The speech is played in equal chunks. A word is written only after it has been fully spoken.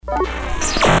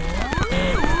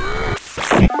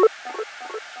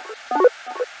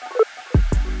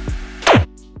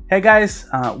Hey guys,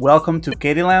 welcome to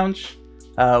Katie Lounge.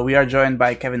 We are joined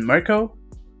by Kevin Murcko,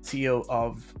 CEO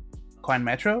of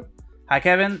Coinmetro. Hi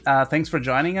Kevin, thanks for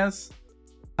joining us.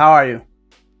 How are you?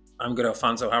 I'm good,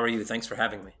 Alfonso. How are you? Thanks for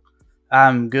having me.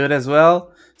 I'm good as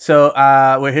well. So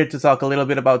we're here to talk a little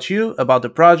bit about you, about the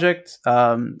project,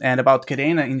 and about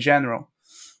Cadena in general.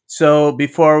 So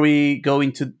before we go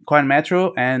into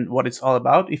Coinmetro and what it's all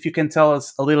about, if you can tell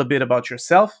us a little bit about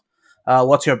yourself,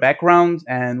 what's your background,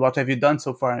 and what have you done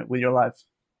so far with your life?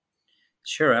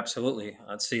 Sure, absolutely.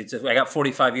 Let's see. I got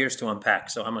 45 years to unpack.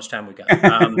 So how much time we got?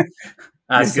 Good,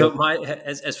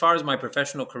 good. As far as my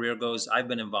professional career goes, I've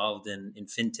been involved in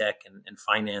fintech and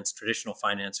finance, traditional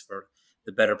finance, for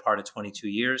the better part of 22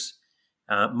 years.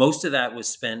 Most of that was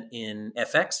spent in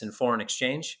FX and foreign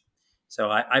exchange. So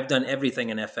I've done everything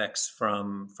in FX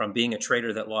from being a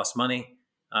trader that lost money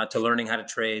to learning how to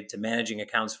trade, to managing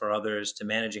accounts for others, to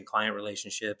managing client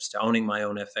relationships, to owning my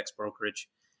own FX brokerage.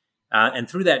 And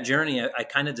through that journey, I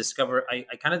kind of discovered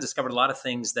a lot of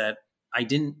things that I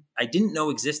didn't know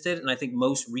existed, and I think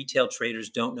most retail traders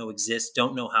don't know exist,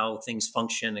 don't know how things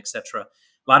function, etc.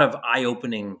 A lot of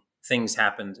eye-opening things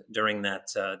happened during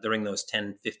those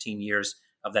 10, 15 years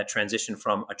of that transition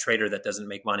from a trader that doesn't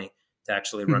make money to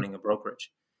actually Hmm. running a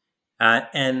brokerage.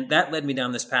 And that led me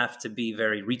down this path to be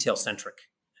very retail centric.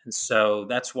 And so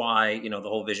that's why, the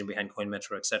whole vision behind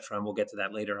Coinmetro, et cetera. And we'll get to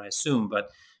that later, I assume.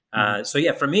 But Hmm. so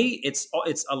yeah, for me, it's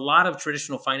a lot of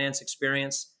traditional finance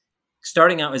experience.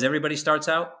 Starting out as everybody starts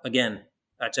out, again,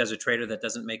 that's as a trader that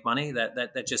doesn't make money,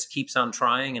 that just keeps on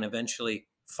trying and eventually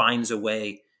finds a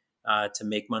way to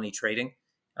make money trading,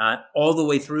 all the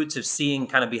way through to seeing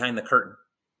kind of behind the curtain,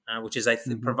 which is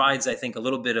Hmm. provides, I think, a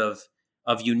little bit of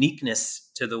uniqueness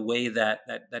to the way that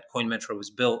Coinmetro was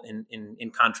built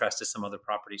in contrast to some other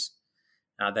properties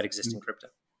that exist in crypto.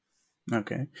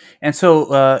 Okay. And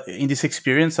so, in this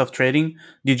experience of trading,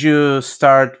 did you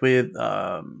start with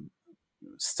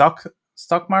stock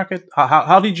stock market?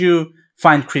 How did you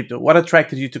find crypto? What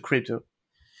attracted you to crypto?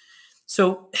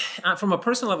 So, from a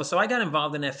personal level, so I got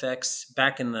involved in FX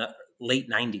back in the late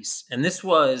 '90s, and this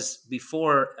was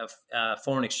before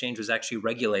foreign exchange was actually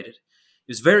regulated.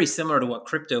 It was very similar to what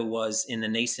crypto was in the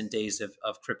nascent days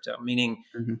of crypto, meaning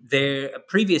Hmm. there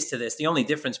previous to this, the only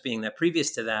difference being that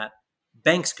previous to that,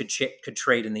 banks could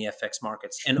trade in the FX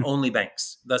markets, and only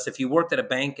banks. Thus, if you worked at a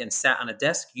bank and sat on a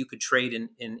desk, you could trade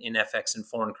in FX and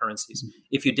foreign currencies.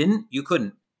 If you didn't, you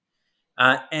couldn't.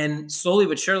 And slowly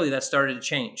but surely, that started to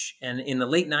change. And in the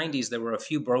late '90s, there were a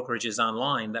few brokerages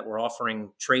online that were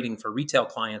offering trading for retail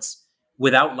clients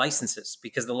without licenses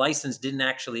because the license didn't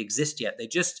actually exist yet. They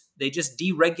just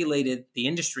deregulated the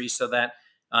industry so that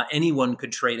anyone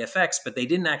could trade FX, but they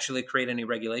didn't actually create any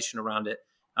regulation around it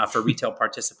for retail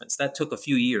participants. That took a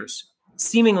few years,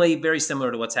 seemingly very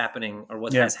similar to what's happening or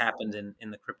what Yeah. has happened in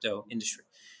the crypto industry.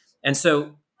 And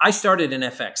so I started in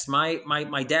FX.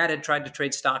 My dad had tried to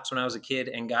trade stocks when I was a kid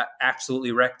and got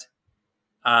absolutely wrecked.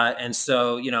 And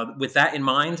so, with that in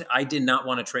mind, I did not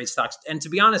want to trade stocks. And to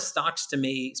be honest, stocks to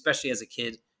me, especially as a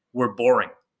kid, were boring.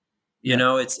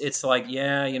 Yeah. It's like,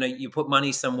 yeah, you put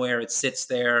money somewhere, it sits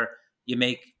there, you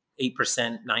make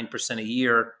 8%, 9% a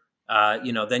year.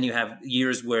 Then you have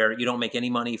years where you don't make any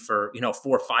money for 4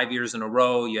 or 5 years in a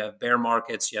row. You have bear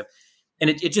markets. And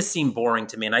it just seemed boring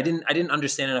to me, and I didn't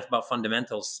understand enough about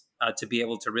fundamentals to be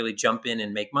able to really jump in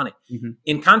and make money. Hmm.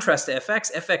 In contrast to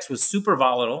FX was super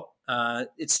volatile.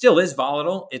 It still is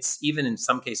volatile. It's even in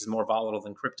some cases more volatile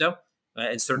than crypto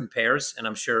in certain pairs, and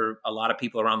I'm sure a lot of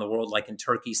people around the world, like in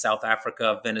Turkey, South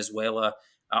Africa, Venezuela,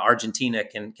 Argentina,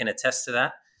 can attest to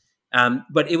that.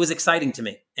 But it was exciting to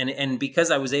me, and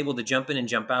because I was able to jump in and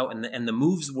jump out, and the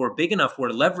moves were big enough where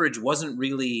leverage wasn't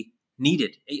really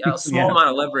needed. A small Yeah. amount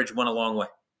of leverage went a long way.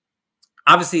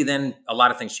 Obviously, then a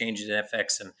lot of things changed in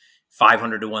FX, and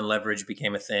 500 to 1 leverage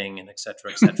became a thing, and et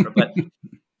cetera, et cetera. But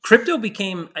crypto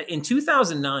became, in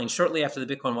 2009, shortly after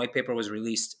the Bitcoin white paper was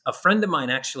released, a friend of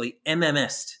mine actually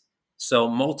MMS'd. So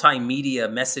multimedia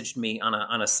messaged me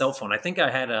on a cell phone. I think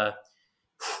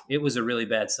it was a really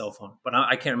bad cell phone, but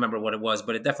I can't remember what it was,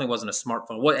 but it definitely wasn't a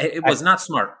smartphone. It I, was not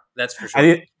smart. That's for I sure.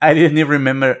 didn't I didn't even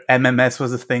remember MMS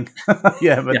was a thing.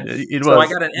 Yeah, but Yeah. it So I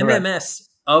was. got an You're right. MMS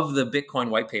of the Bitcoin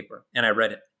white paper and I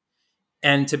read it.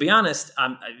 And to be honest,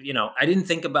 I didn't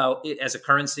think about it as a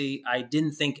currency.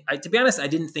 To be honest, I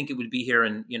didn't think it would be here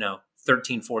in,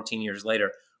 13, 14 years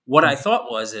later. What I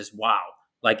thought is, wow,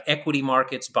 like equity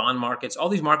markets, bond markets, all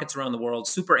these markets around the world,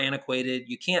 super antiquated.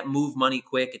 You can't move money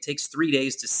quick. It takes 3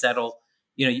 days to settle.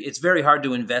 It's very hard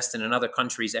to invest in another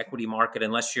country's equity market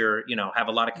unless have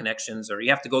a lot of connections, or you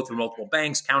have to go through multiple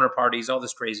banks, counterparties, all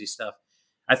this crazy stuff.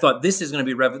 I thought this is going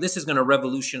to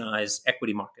revolutionize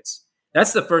equity markets.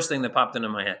 That's the first thing that popped into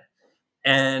my head.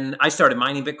 And I started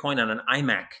mining Bitcoin on an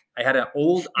iMac. I had an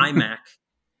old iMac.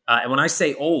 And when I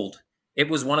say old, it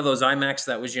was one of those iMacs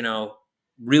that was,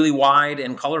 really wide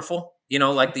and colorful,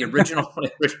 like the original,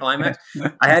 original iMacs.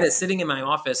 I had it sitting in my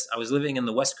office. I was living in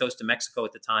the west coast of Mexico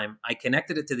at the time. I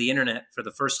connected it to the internet for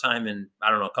the first time in, I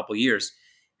don't know, a couple of years,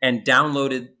 and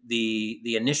downloaded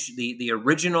the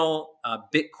original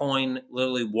Bitcoin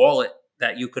literally wallet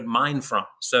that you could mine from.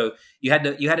 So you had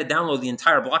to download the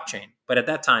entire blockchain. But at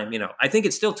that time, I think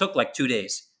it still took like 2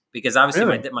 days because obviously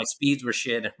Really? my speeds were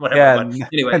shit and whatever. Yeah, But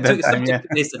anyway, at that it still time, took yeah. 2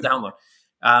 days to download.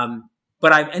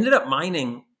 But I ended up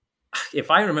mining, if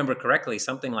I remember correctly,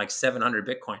 something like 700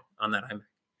 Bitcoin on that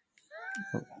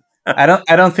iMac.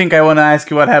 I don't think I want to ask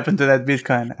you what happened to that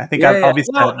Bitcoin. I think Yeah, yeah. I'll be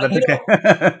sad, Well, but okay.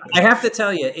 I have to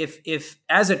tell you, if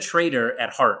as a trader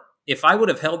at heart, if I would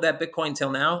have held that Bitcoin till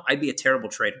now, I'd be a terrible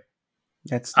trader.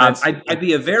 That's I'd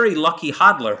be a very lucky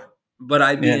hodler, but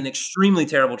I'd be yeah. an extremely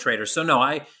terrible trader. So no,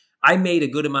 I made a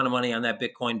good amount of money on that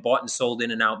Bitcoin, bought and sold in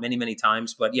and out many, many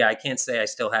times. But yeah, I can't say I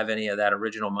still have any of that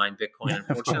original mined Bitcoin, Of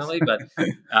course. unfortunately. But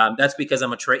that's because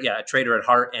I'm a trader at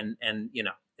heart, and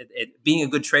being a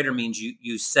good trader means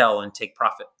you sell and take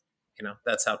profit.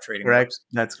 That's how trading Correct. works.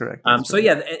 That's correct. That's So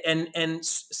correct. yeah, and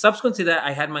subsequent to that,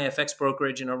 I had my FX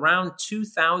brokerage in around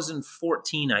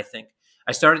 2014, I think.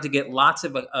 I started to get lots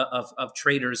of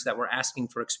traders that were asking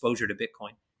for exposure to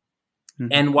Bitcoin. Mhm.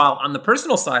 And while on the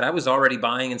personal side, I was already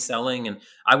buying and selling, and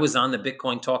I was on the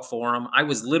Bitcoin Talk forum. I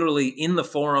was literally in the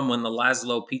forum when the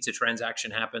Laszlo pizza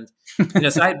transaction happened.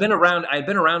 So I had been around. I had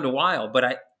been around a while,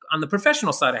 but on the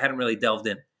professional side, I hadn't really delved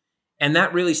in. And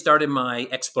that really started my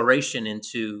exploration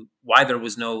into why there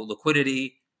was no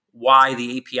liquidity, why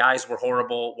the APIs were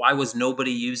horrible, why was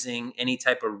nobody using any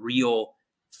type of real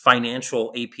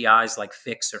financial APIs like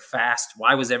Fix or Fast,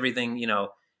 why was everything,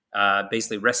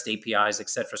 basically REST APIs, et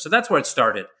cetera. So that's where it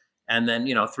started. And then,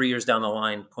 3 years down the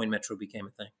line, Coinmetro became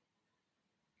a thing.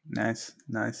 Nice,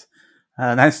 nice,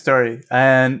 nice story.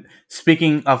 And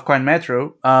speaking of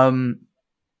Coinmetro,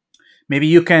 maybe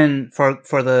you can,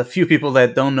 for the few people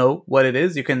that don't know what it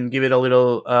is, you can give it a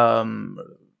little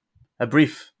a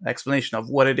brief explanation of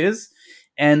what it is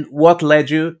and what led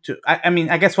you to. I mean,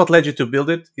 I guess what led you to build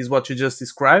it is what you just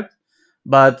described,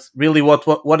 but really,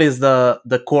 what is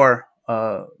the core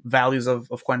values of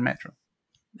Coinmetro?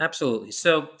 Absolutely.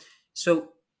 So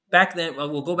back then, well,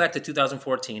 we'll go back to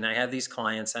 2014. I had these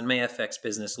clients on my FX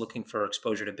business looking for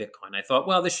exposure to Bitcoin. I thought,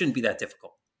 well, this shouldn't be that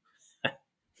difficult.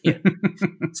 Yeah,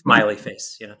 smiley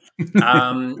face.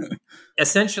 Um,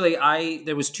 Essentially,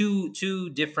 there was two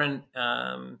different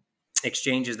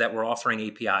exchanges that were offering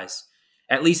APIs.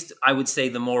 At least I would say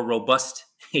the more robust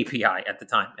API at the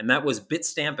time, and that was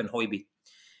Bitstamp and Huobi.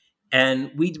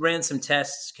 And we ran some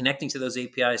tests connecting to those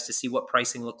APIs to see what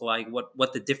pricing looked like,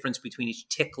 what the difference between each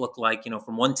tick looked like,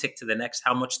 from one tick to the next,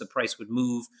 how much the price would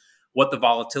move, what the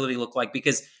volatility looked like.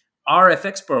 Because our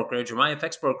FX brokerage, or my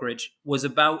FX brokerage, was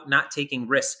about not taking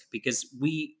risk, because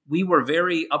we were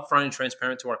very upfront and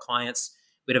transparent to our clients.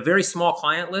 We had a very small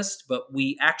client list, but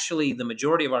the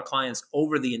majority of our clients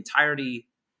over the entire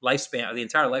lifespan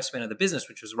of the business,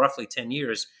 which was roughly 10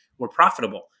 years, were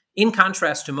profitable. In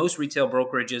contrast to most retail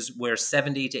brokerages where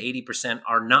 70 to 80%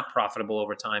 are not profitable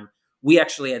over time, we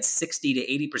actually had 60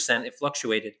 to 80%. It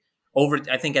fluctuated over.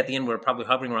 I think at the end, we were probably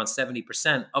hovering around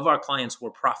 70% of our clients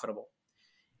were profitable.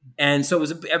 And so it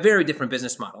was a very different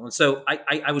business model. And so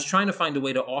I was trying to find a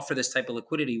way to offer this type of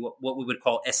liquidity, what we would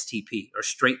call STP, or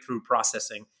straight through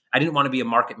processing. I didn't want to be a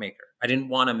market maker. I didn't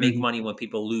want to make Mm-hmm. money when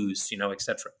people lose, et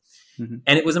cetera. Mm-hmm.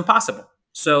 And it was impossible.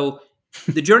 So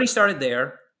the journey started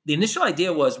there. The initial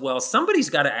idea was, well, somebody's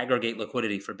got to aggregate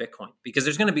liquidity for Bitcoin, because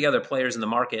there's going to be other players in the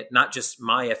market, not just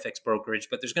my FX brokerage,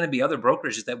 but there's going to be other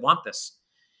brokerages that want this.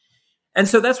 And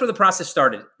so that's where the process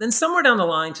started. Then somewhere down the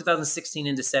line, 2016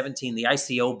 into 17, the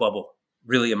ICO bubble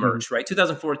really emerged, right?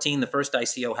 2014, the first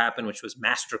ICO happened, which was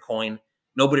Mastercoin.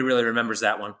 Nobody really remembers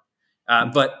that one.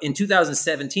 But in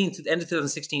 2017, to the end of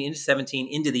 2016, into 17,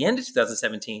 into the end of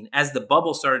 2017, as the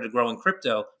bubble started to grow in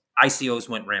crypto, ICOs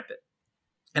went rampant.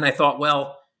 And I thought,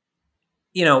 well,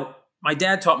 my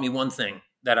dad taught me one thing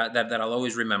that I'll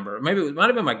always remember. Maybe it might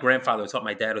have been my grandfather who taught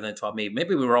my dad, who then taught me.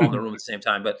 Maybe we were all in the room at the same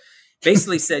time, but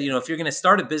basically said, if you're going to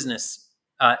start a business,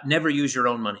 never use your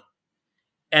own money.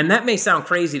 And that may sound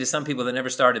crazy to some people that never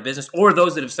started a business, or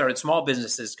those that have started small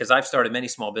businesses, because I've started many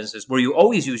small businesses where you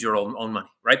always use your own money,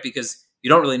 right? Because you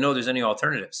don't really know there's any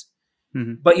alternatives.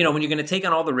 Mm-hmm. But when you're going to take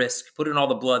on all the risk, put in all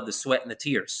the blood, the sweat, and the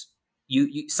tears,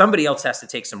 somebody else has to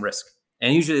take some risk,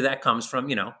 and usually that comes from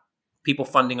people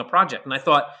funding a project. And I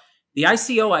thought the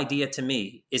ICO idea, to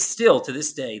me, is still to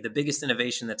this day the biggest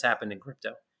innovation that's happened in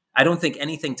crypto. I don't think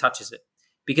anything touches it,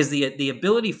 because the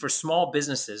ability for small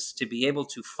businesses to be able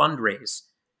to fundraise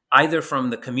either from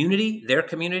the community, their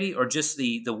community, or just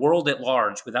the world at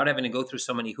large without having to go through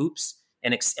so many hoops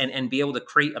and be able to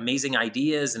create amazing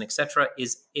ideas and etc.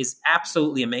 is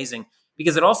absolutely amazing,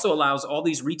 because it also allows all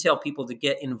these retail people to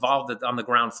get involved on the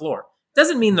ground floor.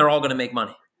 Doesn't mean they're all going to make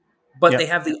money, but Yeah. they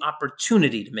have the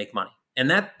opportunity to make money. And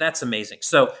that's amazing.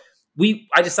 So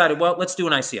I decided, well, let's do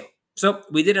an ICO. So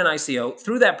we did an ICO.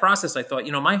 Through that process, I thought,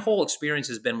 my whole experience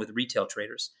has been with retail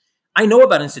traders. I know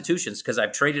about institutions because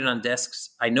I've traded on desks.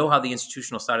 I know how the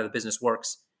institutional side of the business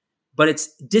works, but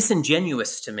it's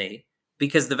disingenuous to me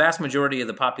because the vast majority of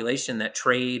the population that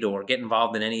trade or get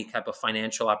involved in any type of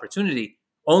financial opportunity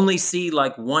only see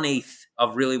like 1/8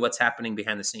 of really what's happening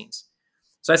behind the scenes.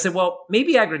 So I said, well,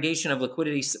 maybe aggregation of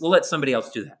liquidity, we'll let somebody else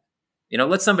do that.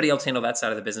 Let somebody else handle that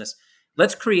side of the business.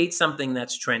 Let's create something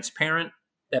that's transparent,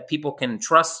 that people can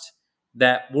trust,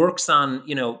 that works on,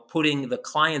 putting the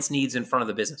client's needs in front of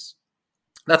the business.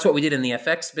 That's what we did in the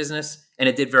FX business, and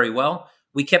it did very well.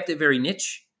 We kept it very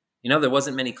niche. There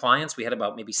wasn't many clients. We had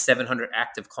about maybe 700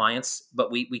 active clients,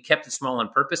 but we kept it small on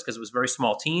purpose because it was a very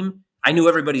small team. I knew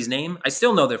everybody's name. I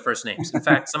still know their first names. In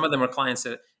fact, some of them are clients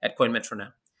at Coinmetro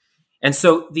now. And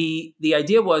so the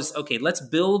idea was, okay, let's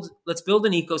build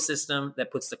an ecosystem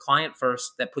that puts the client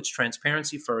first, that puts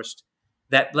transparency first,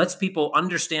 that lets people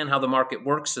understand how the market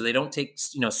works so they don't take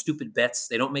stupid bets,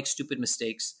 they don't make stupid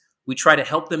mistakes. We try to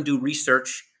help them do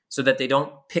research so that they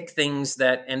don't pick things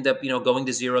that end up going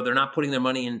to zero. They're not putting their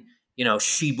money in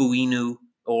Shiba Inu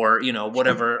or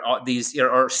whatever these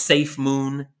or Safe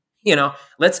Moon.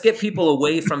 Let's get people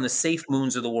away from the safe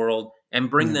moons of the world and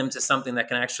bring them to something that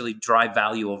can actually drive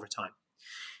value over time.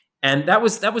 And that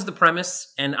was the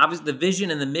premise. And obviously the vision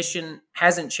and the mission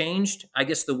hasn't changed. I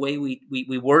guess the way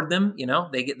we word them,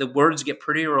 the words get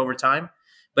prettier over time.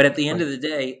 But at the end of the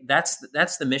day, that's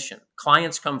the mission.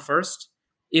 Clients come first.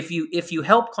 If you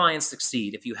help clients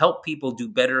succeed, if you help people do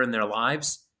better in their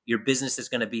lives, your business is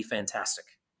going to be fantastic.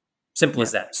 Simple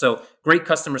as that. So great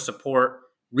customer support,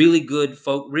 really good,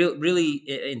 really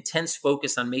intense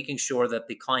focus on making sure that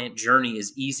the client journey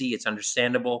is easy, it's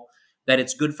understandable, that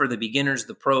it's good for the beginners,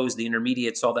 the pros, the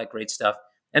intermediates, all that great stuff.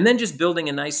 And then just building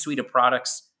a nice suite of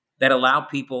products that allow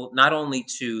people not only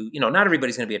to, not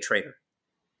everybody's going to be a trader.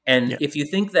 And if you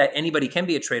think that anybody can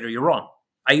be a trader, you're wrong.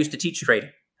 I used to teach trading.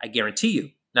 I guarantee you,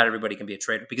 not everybody can be a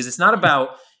trader, because it's not about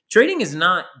trading is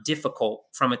not difficult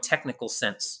from a technical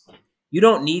sense. You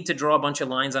don't need to draw a bunch of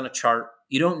lines on a chart.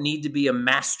 You don't need to be a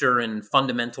master in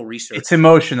fundamental research. It's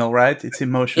emotional, right? It's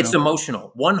emotional. It's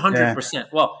emotional, 100%. Yeah.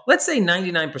 Well, let's say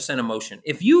 99% emotion.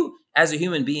 If you, as a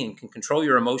human being, can control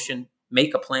your emotion,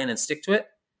 make a plan and stick to it,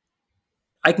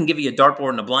 I can give you a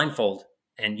dartboard and a blindfold,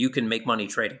 and you can make money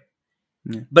trading.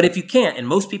 Yeah. But if you can't, and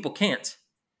most people can't,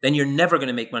 then you're never going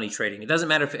to make money trading. It doesn't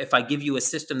matter if I give you a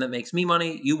system that makes me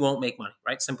money, you won't make money,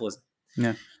 right? Simple as that.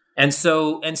 Yeah. And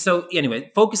so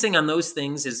anyway, focusing on those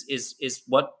things is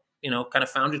what, kind of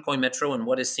founded Coinmetro and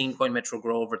what has seen Coinmetro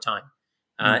grow over time.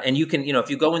 And you can, if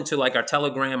you go into like our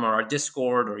Telegram or our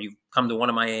Discord, or you come to one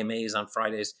of my AMAs on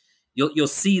Fridays, you'll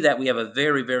see that we have a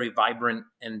very, very vibrant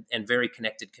and very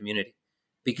connected community,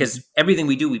 because everything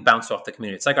we do, we bounce off the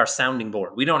community. It's like our sounding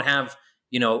board. We don't have,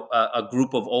 a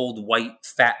group of old white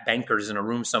fat bankers in a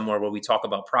room somewhere where we talk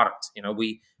about product.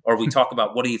 We talk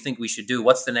about, what do you think we should do?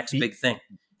 What's the next big thing?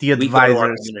 The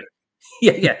advisors.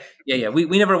 Yeah.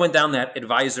 We never went down that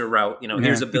advisor route.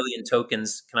 Here's 1 billion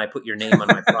tokens. Can I put your name on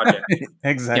my project?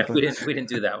 Exactly. Yeah, we didn't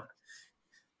do that one.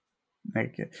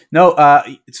 Okay. No,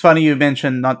 it's funny you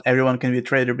mentioned not everyone can be a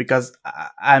trader, because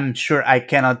I'm sure I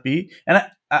cannot be, and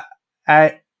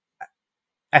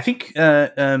I think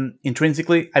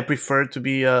intrinsically I prefer to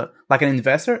be like an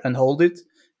investor and hold it.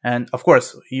 And of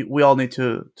course, we all need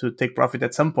to take profit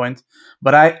at some point.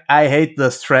 But I hate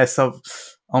the stress of,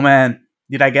 oh man,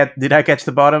 did I catch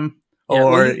the bottom,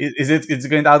 or it's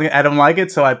going down? I don't like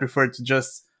it, so I prefer to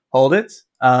just hold it.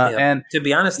 And to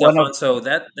be honest, Alfonso,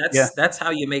 that's how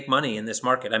you make money in this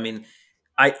market. I mean,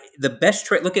 the best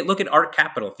trade. Look at Art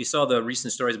Capital. If you saw the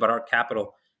recent stories about Art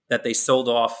Capital, that they sold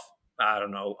off, I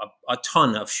don't know, a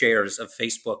ton of shares of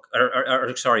Facebook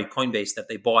or Coinbase that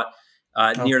they bought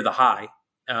near the high,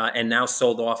 and now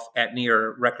sold off at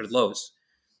near record lows.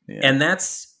 Yeah. And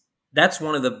that's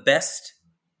one of the best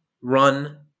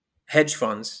run hedge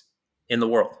funds in the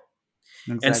world.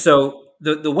 Exactly. And so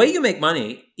the way you make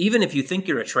money, even if you think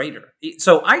you're a trader.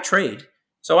 So I trade.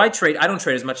 I don't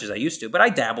trade as much as I used to, but I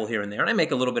dabble here and there, and I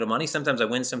make a little bit of money. Sometimes I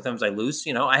win, sometimes I lose.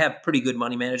 I have pretty good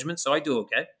money management, so I do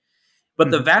okay. But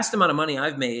the vast amount of money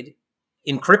I've made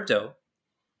in crypto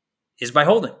is by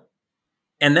holding.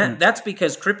 And Yeah. that's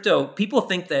because crypto, people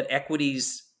think that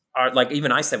equities are like,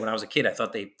 even I said when I was a kid, I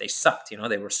thought they sucked,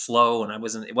 they were slow and it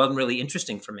wasn't really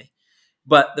interesting for me.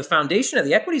 But the foundation of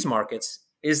the equities markets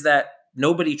is that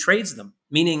nobody trades them,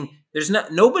 meaning there's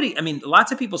nobody. I mean,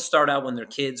 lots of people start out when they're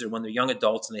kids or when they're young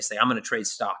adults and they say, I'm going to trade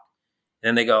stock. And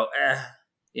then they go,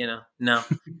 no.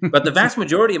 But the vast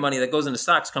majority of money that goes into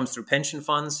stocks comes through pension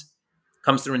funds, it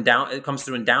comes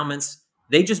through endowments.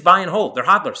 They just buy and hold. They're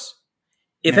hodlers.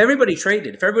 If Yeah. everybody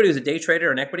traded, if everybody was a day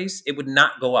trader in equities, it would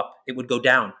not go up. It would go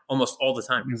down almost all the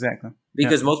time Exactly. Yeah.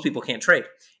 because most people can't trade.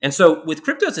 And so with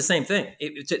crypto, it's the same thing.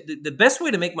 The best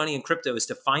way to make money in crypto is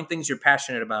to find things you're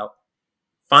passionate about,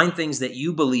 find things that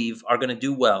you believe are going to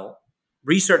do well,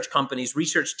 research companies,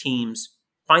 research teams,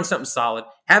 find something solid,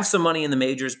 have some money in the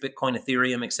majors, Bitcoin,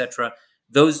 Ethereum, etc.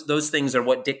 Those things are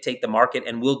what dictate the market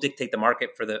and will dictate the market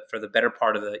for the better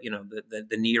part of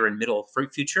the near and middle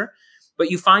future. But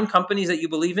you find companies that you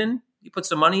believe in, you put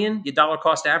some money in, you dollar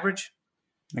cost average,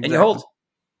 and you Exactly. hold.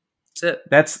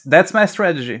 That's it. That's my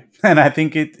strategy, and I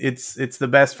think it's the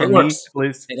best for It me. works. At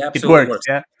least It it absolutely works. works.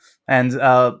 Yeah,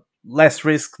 and less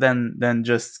risk than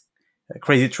just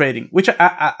crazy trading, which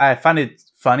I find it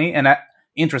funny and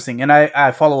interesting. And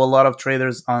I follow a lot of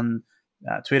traders on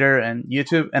Twitter and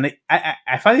YouTube, and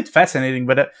I find it fascinating,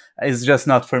 but it's just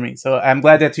not for me. So I'm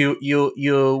glad that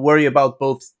you worry about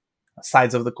both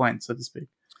sides of the coin, so to speak.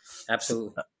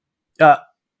 Absolutely. Uh,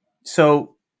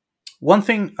 so one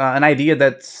thing, an idea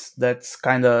that's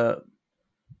kind of,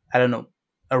 I don't know,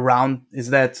 around is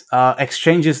that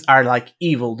exchanges are like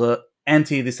evil, the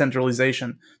anti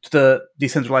decentralization to the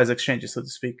decentralized exchanges, so to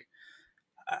speak.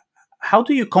 How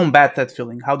do you combat that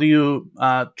feeling? How do you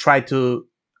try to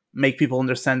make people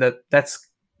understand that that's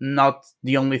not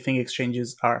the only thing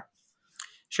exchanges are?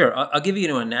 Sure. I'll give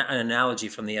you an analogy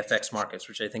from the FX markets,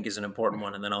 which I think is an important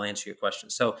one, and then I'll answer your question.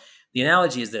 So the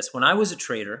analogy is this. When I was a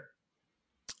trader,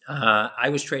 I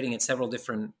was trading at several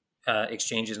different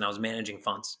exchanges, and I was managing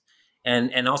funds,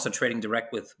 and also trading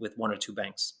direct with one or two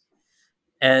banks.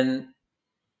 And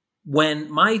when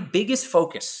my biggest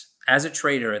focus as a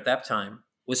trader at that time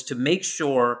was to make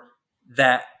sure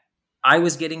that I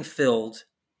was getting filled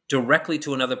directly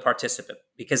to another participant,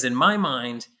 because in my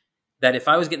mind, that if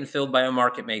I was getting filled by a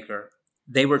market maker,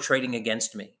 they were trading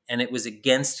against me, and it was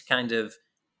against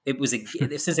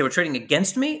since they were trading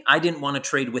against me, I didn't want to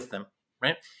trade with them,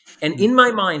 right? And Mm. in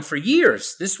my mind, for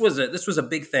years, this was a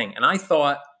big thing, and I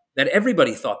thought that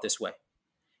everybody thought this way.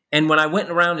 And when I went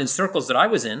around in circles that I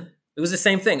was in, it was the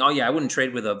same thing. Oh yeah, I wouldn't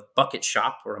trade with a bucket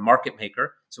shop or a market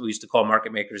maker. So we used to call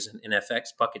market makers in FX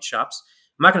bucket shops.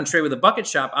 I'm not going to trade with a bucket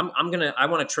shop. I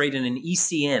want to trade in an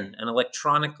ECN, an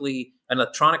electronic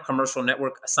commercial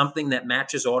network, something that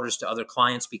matches orders to other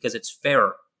clients because it's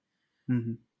fairer.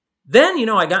 Mm-hmm. Then,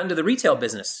 I got into the retail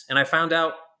business and I found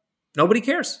out nobody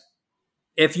cares.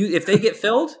 If they get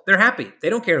filled, they're happy. They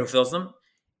don't care who fills them.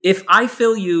 If I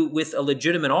fill you with a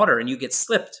legitimate order and you get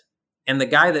slipped, and the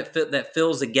guy that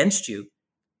fills against you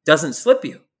doesn't slip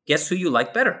you, guess who you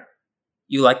like better?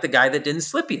 You like the guy that didn't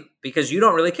slip you because you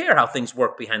don't really care how things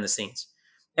work behind the scenes.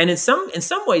 And in some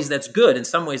ways that's good. In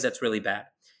some ways that's really bad.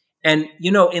 And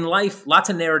in life, lots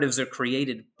of narratives are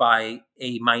created by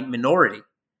a minority,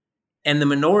 and the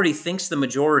minority thinks the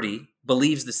majority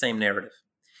believes the same narrative.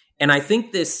 And I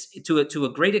think this, to a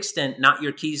great extent, not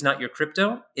your keys, not your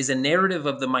crypto, is a narrative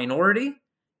of the minority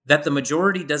that the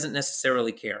majority doesn't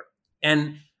necessarily care.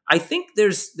 And I think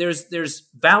there's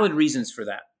valid reasons for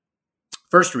that.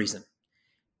 First reason,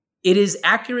 it is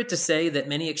accurate to say that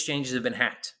many exchanges have been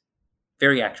hacked.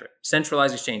 Very accurate.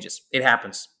 Centralized exchanges. It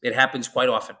happens. It happens quite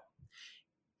often.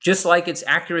 Just like it's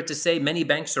accurate to say many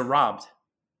banks are robbed.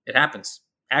 It happens.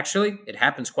 Actually, it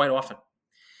happens quite often.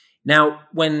 Now,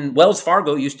 when Wells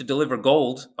Fargo used to deliver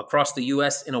gold across the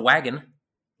U.S. in a wagon,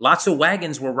 lots of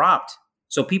wagons were robbed.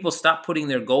 So people stopped putting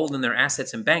their gold and their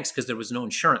assets in banks because there was no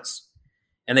insurance.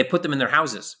 And they put them in their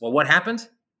houses. Well, what happened?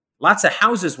 Lots of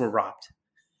houses were robbed.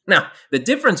 Now, the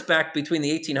difference back between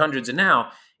the 1800s and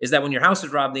now is that when your house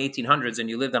was robbed in the 1800s and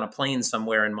you lived on a plain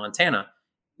somewhere in Montana,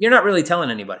 you're not really telling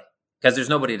anybody because there's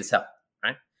nobody to tell,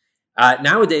 right?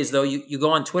 Nowadays, though, you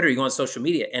go on Twitter, you go on social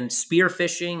media, and spear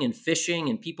phishing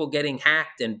and people getting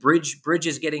hacked and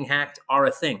bridges getting hacked are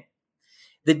a thing.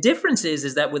 The difference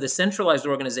is that with a centralized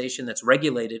organization that's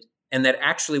regulated and that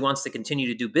actually wants to continue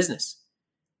to do business,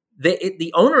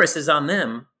 the onus is on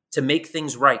them to make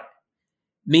things right.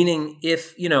 Meaning,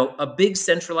 if a big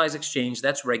centralized exchange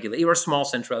that's regulated, or a small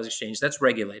centralized exchange that's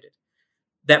regulated,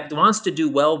 that wants to do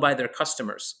well by their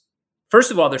customers, first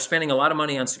of all, they're spending a lot of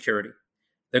money on security.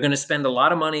 They're going to spend a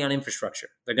lot of money on infrastructure.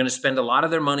 They're going to spend a lot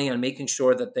of their money on making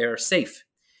sure that they're safe.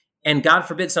 and God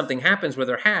forbid something happens where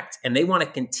they're hacked and they want to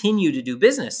continue to do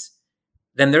business,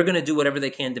 then they're going to do whatever they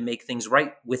can to make things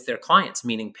right with their clients,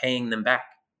 meaning paying them back.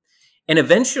 And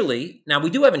eventually, now we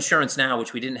do have insurance now,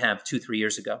 which we didn't have 2-3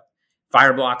 years ago.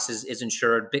 Fireblocks is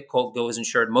insured. BitGo is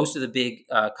insured. Most of the big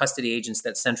custody agents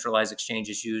that centralized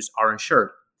exchanges use are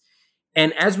insured.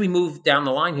 And as we move down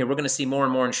the line here, we're going to see more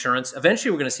and more insurance.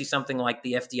 Eventually, we're going to see something like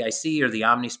the FDIC or the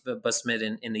Omnibus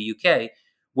in the UK,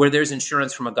 where there's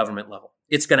insurance from a government level.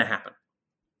 It's going to happen.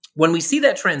 When we see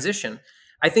that transition,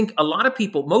 I think a lot of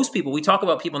people, most people, we talk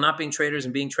about people not being traders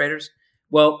and being traders.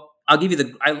 Well, I'll give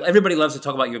you everybody loves to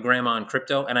talk about your grandma and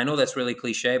crypto. And I know that's really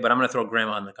cliche, but I'm going to throw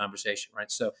grandma in the conversation,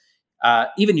 right? So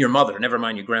even your mother, never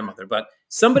mind your grandmother, but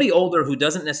somebody older who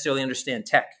doesn't necessarily understand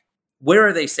tech, where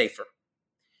are they safer?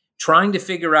 Trying to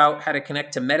figure out how to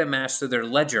connect to MetaMask to their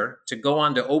ledger, to go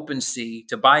on to OpenSea,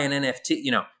 to buy an NFT,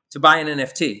 to buy an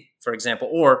NFT, for example,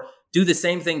 or do the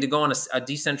same thing to go on a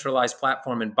decentralized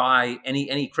platform and buy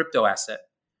any crypto asset,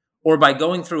 or by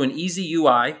going through an easy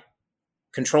UI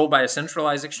controlled by a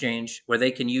centralized exchange where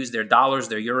they can use their dollars,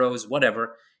 their euros,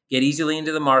 whatever, get easily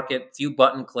into the market, few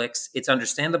button clicks, it's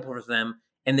understandable for them,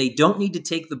 and they don't need to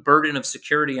take the burden of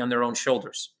security on their own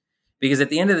shoulders. Because at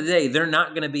the end of the day, they're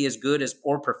not going to be as good as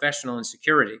or professional in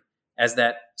security as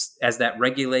that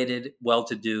regulated,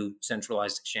 well-to-do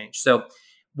centralized exchange. So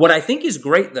what I think is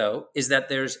great, though, is that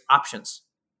there's options,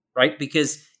 right?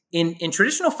 Because in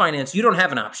traditional finance, you don't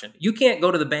have an option. You can't go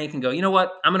to the bank and go, you know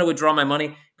what, I'm going to withdraw my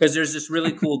money because there's this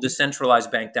really cool decentralized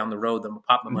bank down the road that I'm going to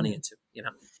pop my money into.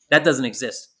 That doesn't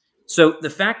exist. So the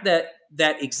fact that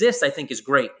that exists, I think, is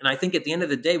great. And I think at the end of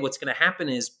the day, what's going to happen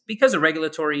is because of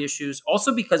regulatory issues,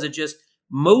 also because of just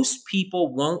most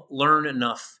people won't learn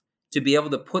enough to be able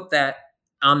to put that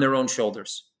on their own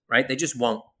shoulders, right? They just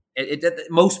won't.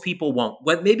 Most people won't.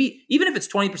 But maybe even if it's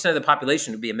 20% of the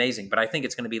population, it would be amazing. But I think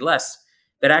it's going to be less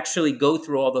that actually go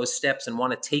through all those steps and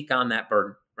want to take on that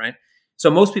burden, right? So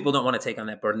most people don't want to take on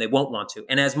that burden. They won't want to.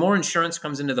 And as more insurance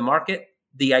comes into the market,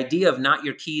 the idea of not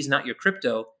your keys, not your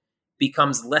crypto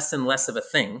becomes less and less of a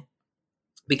thing,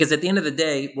 because at the end of the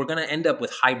day, we're going to end up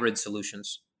with hybrid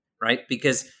solutions, right?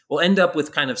 Because we'll end up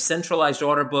with kind of centralized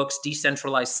order books,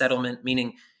 decentralized settlement,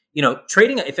 meaning,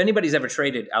 trading, if anybody's ever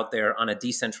traded out there on a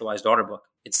decentralized order book,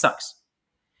 it sucks.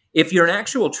 If you're an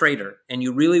actual trader and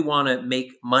you really want to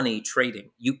make money trading,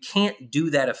 you can't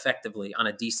do that effectively on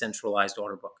a decentralized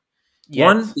order book. Yet.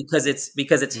 One, because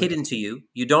it's hidden to you.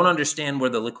 You don't understand where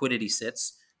the liquidity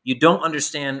sits. You don't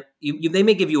understand. They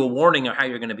may give you a warning of how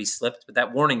you're going to be slipped, but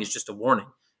that warning is just a warning.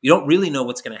 You don't really know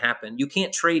what's going to happen. You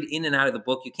can't trade in and out of the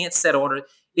book. You can't set order.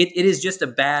 It is just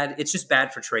it's just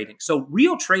bad for trading. So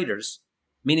real traders,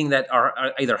 meaning that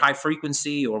are either high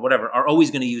frequency or whatever, are always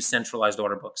going to use centralized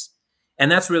order books.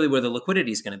 And that's really where the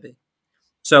liquidity is going to be.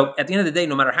 So at the end of the day,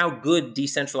 no matter how good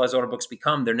decentralized order books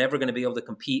become, they're never going to be able to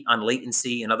compete on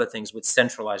latency and other things with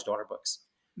centralized order books.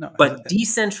 No, but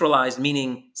decentralized,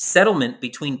 meaning settlement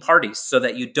between parties so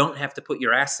that you don't have to put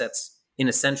your assets in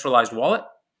a centralized wallet,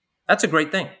 that's a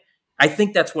great thing. I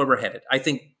think that's where we're headed. I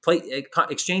think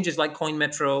exchanges like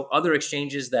Coinmetro, other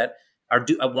exchanges that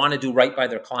want to do right by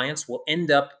their clients will end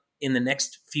up in the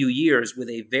next few years with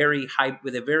a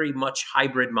very much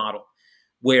hybrid model,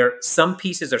 where some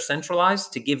pieces are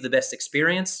centralized to give the best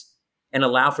experience and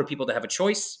allow for people to have a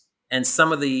choice, and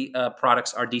some of the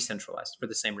products are decentralized for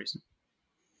the same reason.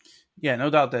 Yeah,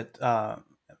 no doubt that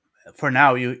for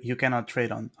now you cannot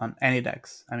trade on any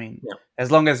DEX. I mean, as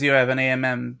long as you have an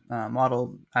AMM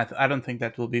model, I don't think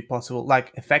that will be possible.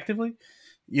 Like effectively,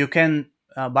 you can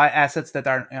buy assets that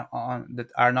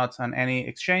are not on any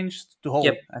exchange to hold.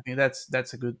 Yep. I think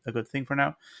that's a good thing for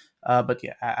now. But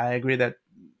yeah, I agree that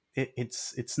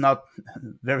it's not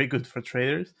very good for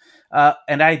traders.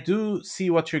 And I do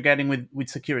see what you're getting with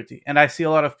security, and I see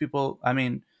a lot of people. I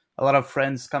mean, a lot of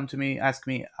friends come to me, ask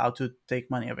me how to take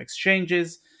money off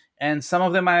exchanges. And some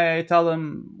of them, I tell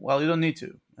them, well, you don't need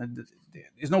to.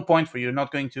 There's no point for you. You're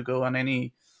not going to go on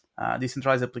any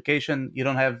decentralized application. You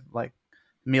don't have like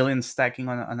millions stacking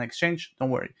on an exchange. Don't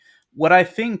worry. What I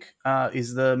think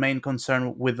is the main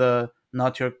concern with the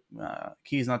not your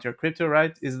keys, not your crypto,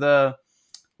 right? Is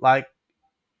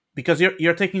because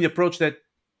you're taking the approach that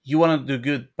you want to do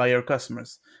good by your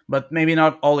customers, but maybe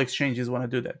not all exchanges want to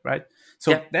do that, right?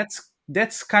 So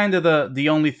that's kind of the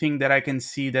only thing that I can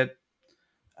see that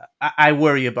I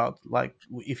worry about. Like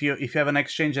if you have an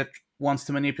exchange that wants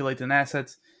to manipulate an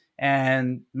asset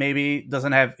and maybe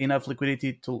doesn't have enough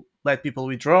liquidity to let people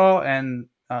withdraw and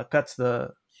cuts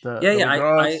the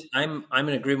withdrawals. I'm in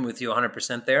agreement with you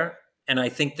 100% there. And I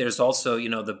think there's also,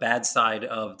 the bad side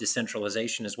of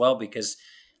decentralization as well, because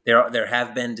There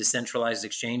have been decentralized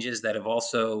exchanges that have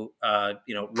also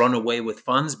run away with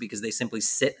funds because they simply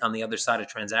sit on the other side of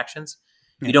transactions.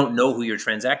 You Yeah. don't know who you're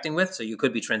transacting with, so you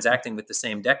could be transacting with the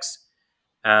same DEX.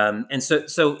 And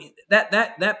so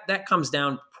that comes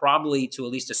down probably to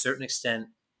at least a certain extent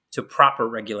to proper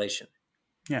regulation.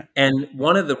 Yeah. And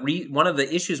one of the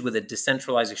issues with a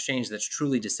decentralized exchange that's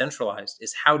truly decentralized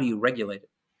is how do you regulate it?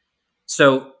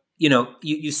 So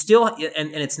you still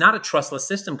and it's not a trustless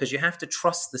system because you have to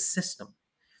trust the system.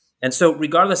 And so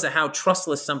regardless of how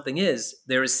trustless something is,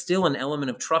 there is still an element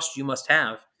of trust you must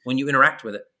have when you interact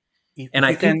with it. And If I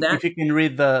you think can that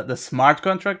read the smart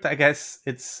contract, I guess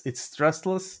it's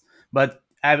trustless. But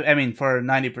I mean, for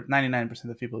 99%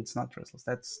 of people, it's not trustless.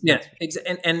 yeah, That's for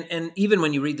sure. and even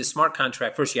when you read the smart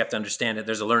contract, first you have to understand it.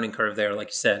 There's a learning curve there, like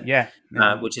you said, Yeah.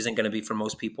 Yeah. which isn't going to be for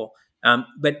most people.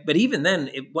 But even then,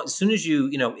 as soon as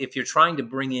if you're trying to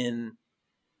bring in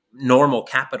normal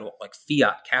capital, like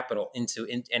fiat capital, and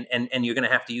you're going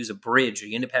to have to use a bridge, or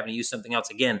you end up having to use something else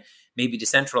again, maybe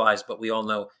decentralized, but we all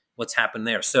know what's happened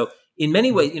there. So in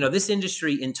many Mhm. ways, this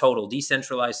industry in total,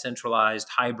 decentralized, centralized,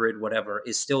 hybrid, whatever,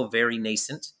 is still very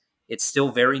nascent. It's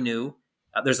still very new.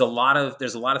 There's a lot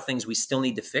of things we still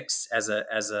need to fix as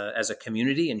a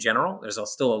community in general. There's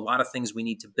still a lot of things we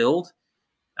need to build.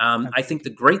 I think the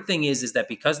Absolutely. great thing is that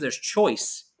because there's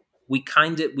choice, we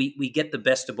get the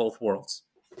best of both worlds.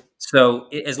 So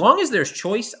as long as there's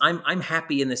choice, I'm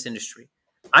happy in this industry.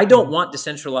 I don't Mhm. want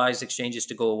decentralized exchanges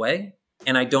to go away,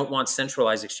 and I don't want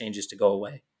centralized exchanges to go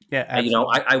away. Yeah. You know,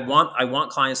 Absolutely. I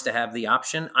want clients to have the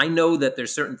option. I know that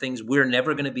there's certain things we're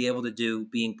never going to be able to do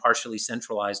being partially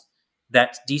centralized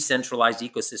that decentralized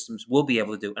ecosystems will be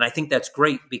able to do. And I think that's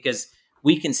great because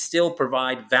we can still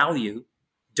provide value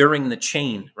during the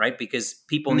chain, right? Because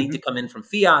people need to Hmm. come in from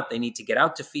fiat, they need to get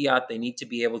out to fiat, they need to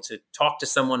be able to talk to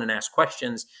someone and ask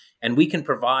questions, and we can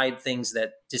provide things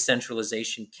that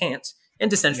decentralization can't, and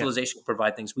Yeah. decentralization can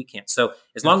provide things we can't. So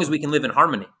as long as we Absolutely. can live in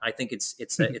harmony, I think it's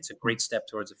a great step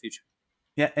towards the future.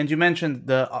 Yeah, and you mentioned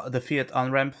the fiat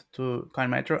on ramp to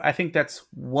Coinmetro. I think that's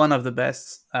one of the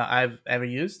best I've ever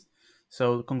used.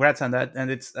 So congrats on that.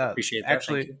 And it's Appreciate that. Thank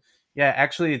actually, you. yeah,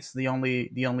 actually, it's the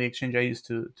only exchange I use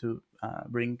to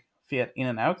bring fiat in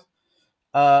and out.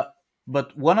 Uh,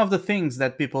 but one of the things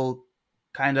that people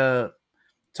kind of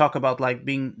talk about, like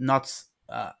being not,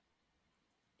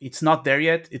 it's not there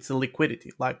yet. It's the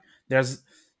liquidity. Like there's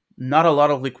not a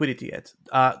lot of liquidity yet.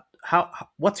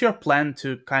 What's your plan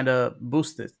to kind of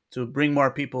boost it to bring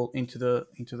more people into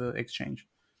the exchange?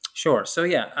 Sure. So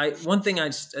yeah, one thing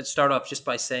I'd start off just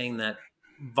by saying that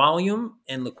volume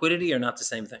and liquidity are not the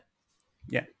same thing.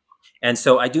 Yeah. And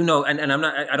so I do know, and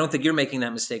I don't think you're making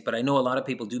that mistake, but I know a lot of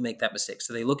people do make that mistake.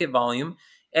 So they look at volume,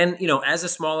 and as a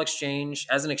small exchange,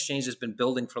 as an exchange that's been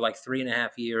building for like 3.5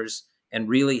 years, and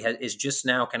really is just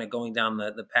now kind of going down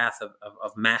the path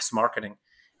of mass marketing.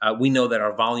 We know that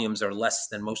our volumes are less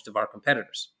than most of our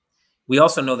competitors. We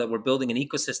also know that we're building an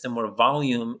ecosystem where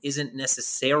volume isn't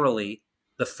necessarily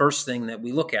the first thing that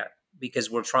we look at,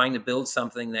 because we're trying to build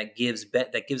something that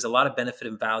gives a lot of benefit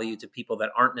and value to people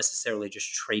that aren't necessarily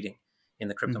just trading in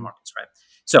the crypto Hmm. markets, right?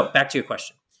 So back to your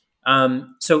question.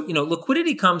 So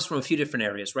liquidity comes from a few different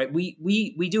areas, right?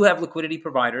 We do have liquidity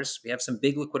providers. We have some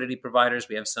big liquidity providers.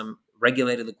 We have some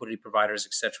regulated liquidity providers,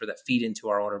 et cetera, that feed into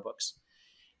our order books.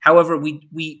 However,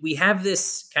 we have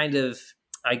this kind of,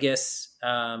 I guess,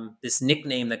 this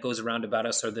nickname that goes around about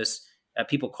us, or this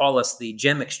people call us the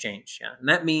gem exchange, yeah? And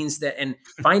that means that, and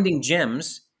finding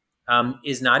gems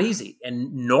is not easy.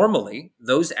 And normally,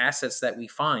 those assets that we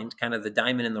find, kind of the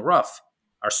diamond in the rough,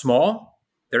 are small,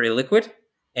 they're illiquid,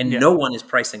 and Yeah. no one is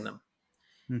pricing them.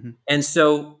 Hmm. And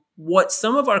so, what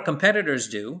some of our competitors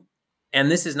do, and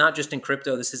this is not just in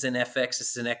crypto, this is in FX,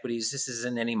 this is in equities, this is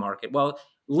in any market. Well,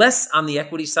 less on the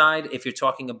equity side if you're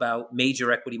talking about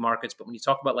major equity markets, but when you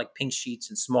talk about like pink sheets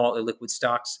and small illiquid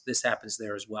stocks, this happens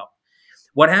there as well.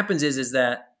 What happens is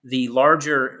that the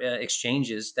larger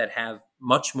exchanges that have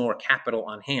much more capital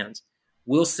on hand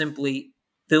will simply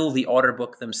fill the order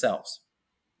book themselves.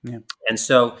 Yeah. And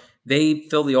so they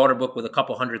fill the order book with a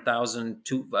couple 100,000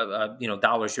 to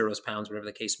dollars, euros, pounds, whatever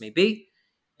the case may be,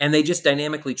 and they just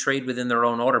dynamically trade within their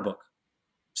own order book.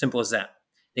 Simple as that.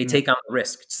 They Yeah. take on the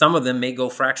risk. Some of them may go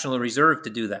fractional reserve to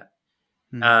do that,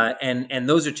 Hmm. and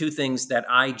those are two things that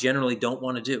I generally don't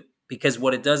want to do, because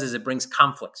what it does is it brings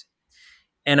conflict.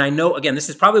 And I know, again, this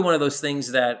is probably one of those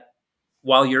things that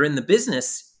while you're in the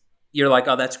business, you're like,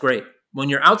 oh, that's great. When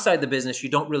you're outside the business, you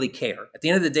don't really care. At the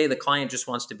end of the day, the client just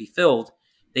wants to be filled.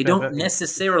 They don't Yeah.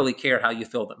 necessarily care how you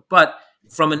fill them. But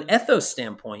from an ethos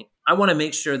standpoint, I want to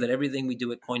make sure that everything we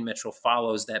do at Coinmetro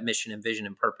follows that mission and vision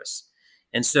and purpose.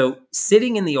 And so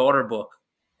sitting in the order book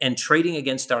and trading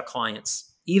against our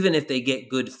clients, even if they get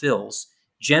good fills,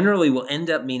 generally will end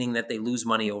up meaning that they lose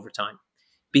money over time.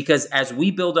 Because as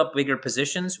we build up bigger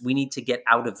positions, we need to get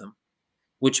out of them,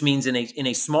 which means in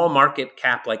a small market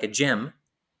cap like a gem,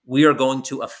 we are going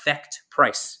to affect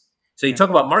price. So you Yeah. talk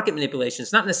about market manipulation.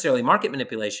 It's not necessarily market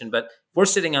manipulation, but if we're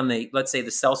sitting on the, let's say,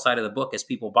 the sell side of the book as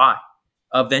people buy,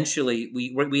 eventually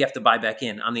we have to buy back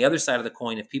in. On the other side of the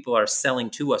coin, if people are selling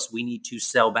to us, we need to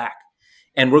sell back.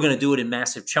 And we're going to do it in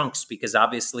massive chunks because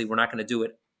obviously we're not going to do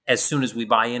it as soon as we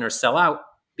buy in or sell out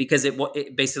because it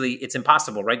basically it's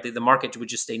impossible, right? The market would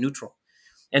just stay neutral.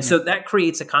 And Yeah. so that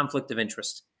creates a conflict of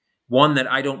interest, one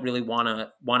that I don't really want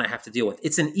to have to deal with.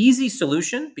 It's an easy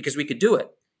solution because we could do it,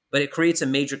 but it creates a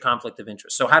major conflict of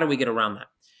interest. So how do we get around that?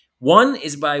 One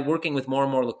is by working with more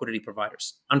and more liquidity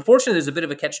providers. Unfortunately, there's a bit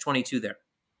of a catch-22 there.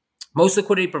 Most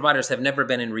liquidity providers have never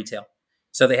been in retail.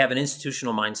 So they have an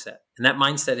institutional mindset. And that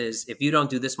mindset is, if you don't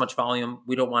do this much volume,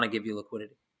 we don't want to give you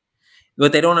liquidity.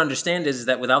 What they don't understand is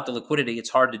that without the liquidity, it's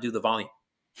hard to do the volume.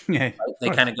 Yeah, of Right? They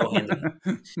course. kind of go hand in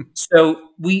hand. So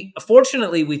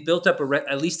fortunately, we've built up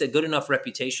at least a good enough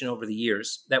reputation over the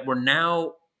years that we're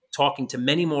now talking to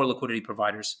many more liquidity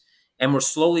providers, and we're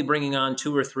slowly bringing on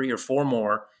 2 or 3 or 4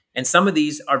 more. And some of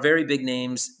these are very big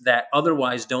names that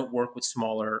otherwise don't work with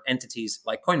smaller entities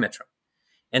like Coinmetro.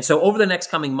 And so over the next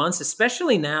coming months,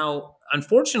 especially now,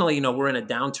 unfortunately, we're in a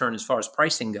downturn as far as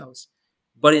pricing goes.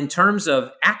 But in terms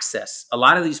of access, a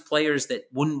lot of these players that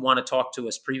wouldn't want to talk to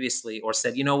us previously or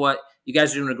said, you know what, you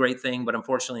guys are doing a great thing, but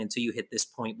unfortunately, until you hit this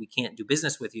point, we can't do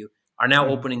business with you, are now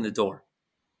Mhm. opening the door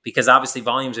because obviously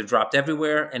volumes have dropped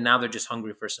everywhere and now they're just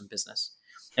hungry for some business.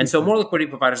 And so more liquidity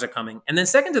providers are coming. And then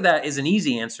second to that is an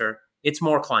easy answer. It's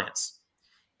more clients.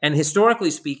 And historically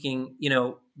speaking,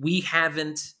 we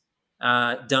haven't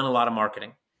done a lot of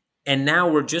marketing. And now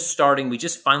we're just starting. We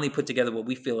just finally put together what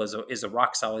we feel is a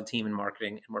rock solid team in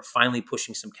marketing. And we're finally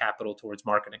pushing some capital towards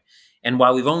marketing. And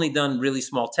while we've only done really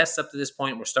small tests up to this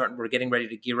point, we're getting ready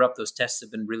to gear up. Those tests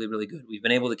have been really, really good. We've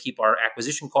been able to keep our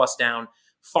acquisition costs down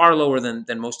far lower than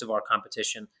most of our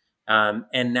competition.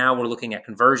 And now we're looking at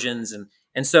conversions.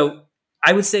 And so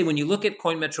I would say when you look at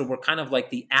Coinmetro, we're kind of like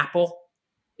the Apple.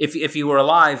 If you were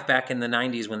alive back in the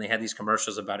 90s when they had these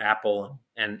commercials about Apple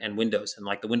and Windows, and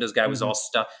like the Windows guy was Mhm.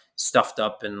 all stuffed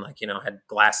up and had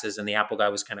glasses, and the Apple guy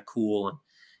was kind of cool, and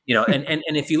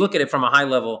if you look at it from a high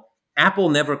level, Apple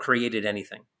never created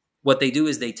anything. What they do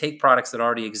is they take products that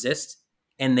already exist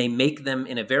and they make them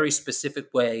in a very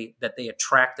specific way that they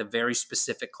attract a very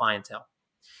specific clientele.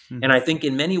 And Mhm. I think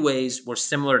in many ways, we're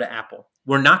similar to Apple.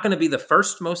 We're not going to be the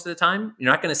first most of the time.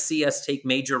 You're not going to see us take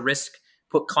major risk,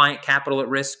 put client capital at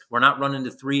risk. We're not running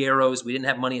to Three Arrows. We didn't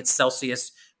have money at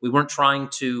Celsius. We weren't trying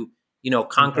to, Thank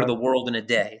conquer God. the world in a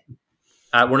day.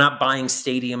 We're not buying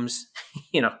stadiums.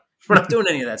 you know, we're not doing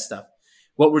any of that stuff.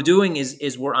 What we're doing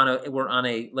is we're on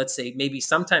a let's say maybe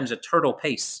sometimes a turtle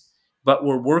pace, but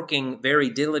we're working very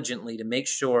diligently to make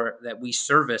sure that we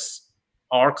service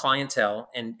our clientele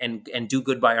and do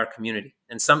good by our community.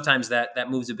 And sometimes that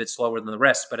moves a bit slower than the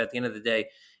rest, but at the end of the day,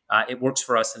 it works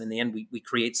for us. And in the end, we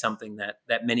create something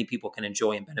that many people can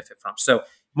enjoy and benefit from. So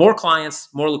more clients,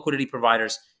 more liquidity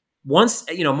providers. Once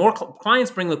more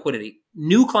clients bring liquidity.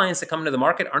 New clients that come into the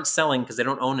market aren't selling because they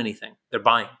don't own anything; they're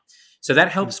buying. So that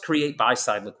helps create buy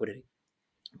side liquidity.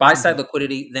 Buy side Mhm.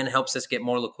 liquidity then helps us get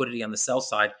more liquidity on the sell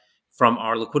side from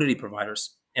our liquidity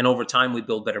providers, and over time we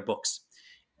build better books.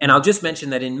 And I'll Mhm. just mention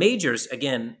that in majors,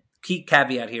 again, key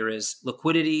caveat here is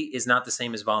liquidity is not the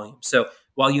same as volume. So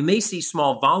while you may see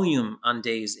small volume on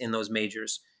days in those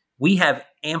majors, we have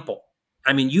ample.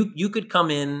 I mean, you could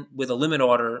come in with a limit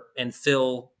order and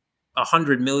fill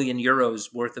 100 million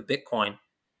euros worth of Bitcoin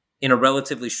in a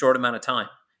relatively short amount of time.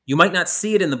 You might not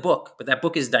see it in the book, but that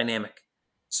book is dynamic.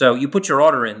 So you put your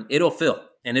order in, it'll fill,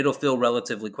 and it'll fill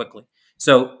relatively quickly.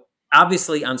 So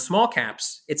obviously on small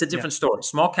caps, it's a Yeah. different story.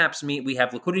 Small caps mean we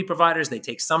have liquidity providers, they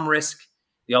take some risk.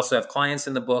 We also have clients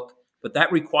in the book, but that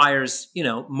requires,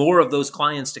 more of those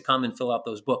clients to come and fill out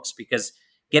those books because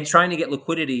trying to get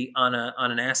liquidity on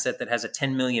an asset that has a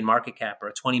 10 million market cap or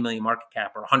a 20 million market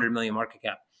cap or 100 million market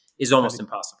cap is That almost is-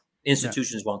 impossible. Yeah.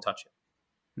 Institutions won't touch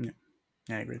it.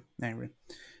 Yeah. I agree. I agree.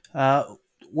 Uh,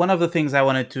 One of the things I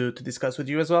wanted to discuss with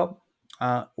you as well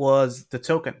was the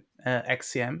token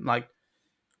XCM. Like,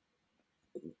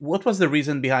 what was the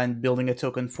reason behind building a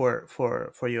token for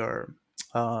your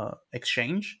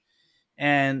exchange?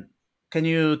 And can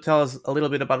you tell us a little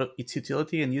bit about its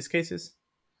utility and use cases?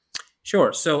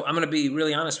 Sure. So I'm going to be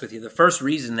really honest with you. The first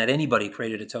reason that anybody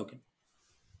created a token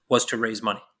was to raise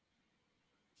money.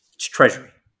 It's treasury.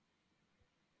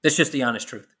 That's just the honest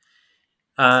truth.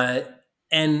 Uh,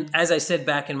 And as I said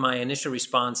back in my initial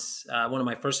response, one of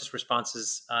my first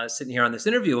responses sitting here on this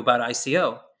interview about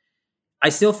ICO, I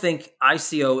still think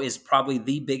ICO is probably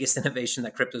the biggest innovation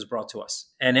that crypto's brought to us.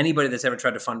 And anybody that's ever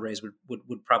tried to fundraise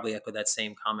would probably echo that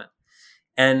same comment.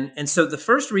 And so the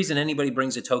first reason anybody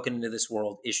brings a token into this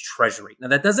world is treasury. Now,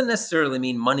 that doesn't necessarily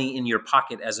mean money in your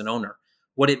pocket as an owner.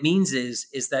 What it means is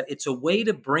that it's a way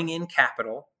to bring in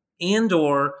capital and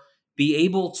or be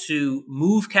able to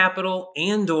move capital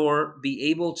and or be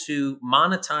able to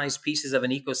monetize pieces of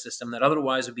an ecosystem that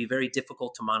otherwise would be very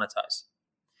difficult to monetize.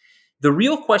 The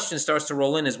real question starts to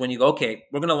roll in is when you go, okay,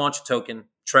 we're going to launch a token,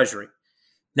 treasury.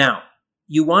 Now,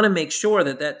 you want to make sure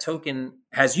that that token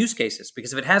has use cases,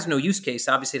 because if it has no use case,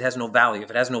 obviously it has no value. If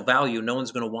it has no value, no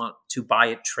one's going to want to buy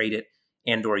it, trade it,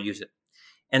 and or use it.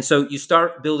 And so you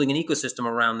start building an ecosystem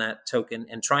around that token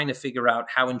and trying to figure out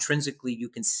how intrinsically you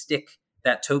can stick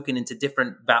that token into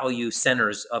different value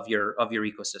centers of your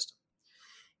ecosystem.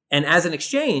 And as an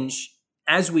exchange,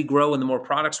 as we grow and the more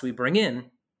products we bring in,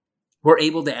 we're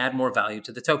able to add more value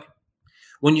to the token.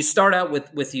 When you start out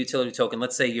with the utility token,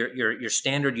 let's say your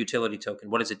standard utility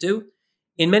token, what does it do?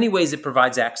 In many ways, it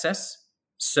provides access.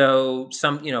 So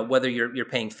whether you're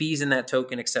paying fees in that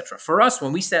token, et cetera. For us,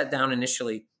 when we sat down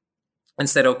initially and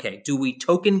said, okay, do we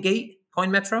token gate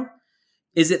Coinmetro?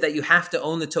 Is it that you have to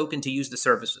own the token to use the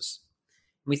services?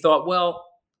 And we thought, well,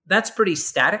 that's pretty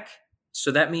static.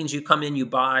 So that means you come in, you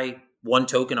buy one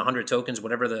token, 100 tokens,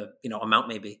 whatever the amount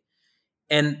may be.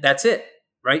 And that's it,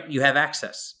 right? You have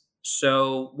access.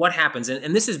 So what happens?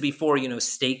 And this is before,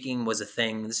 staking was a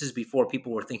thing. This is before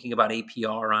people were thinking about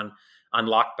APR on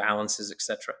locked balances, et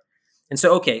cetera. And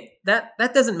so, okay, that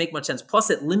doesn't make much sense. Plus,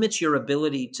 it limits your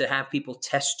ability to have people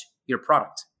test your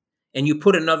product. And you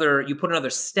put another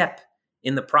step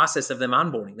in the process of them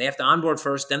onboarding. They have to onboard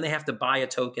first, then they have to buy a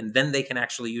token, then they can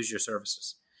actually use your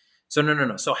services. So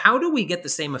no. So how do we get the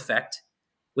same effect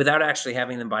without actually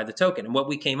having them buy the token? And what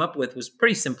we came up with was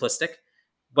pretty simplistic,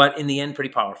 but in the end,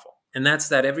 pretty powerful. And that's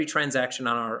that every transaction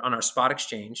on our spot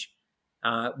exchange,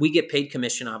 we get paid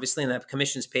commission, obviously, and that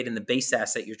commission is paid in the base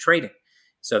asset you're trading.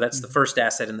 So that's the first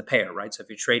asset in the pair, right? So if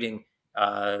you're trading,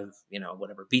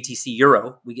 BTC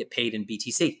euro, we get paid in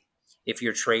BTC. If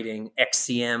you're trading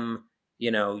XCM,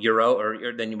 euro,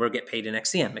 or then we'll get paid in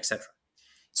XCM, et cetera.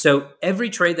 So every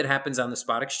trade that happens on the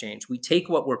spot exchange, we take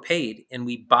what we're paid and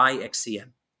we buy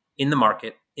XCM in the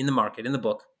market, in the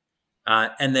book,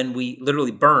 and then we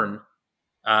literally burn.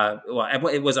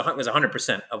 It was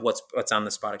 100% of what's on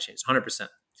the spot exchange, 100%.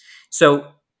 So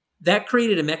that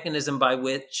created a mechanism by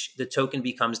which the token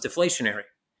becomes deflationary,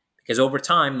 because over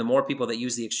time, the more people that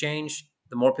use the exchange,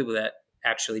 the more people that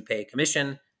actually pay a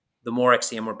commission, the more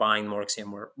XCM we're buying, the more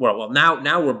XCM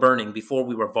now we're burning. Before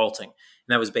we were vaulting, and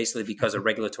that was basically because of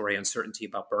regulatory uncertainty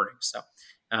about burning. So,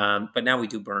 but now we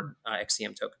do burn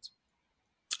XCM tokens.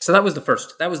 So that was the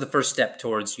first step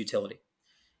towards utility.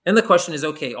 Then the question is,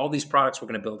 okay, all these products we're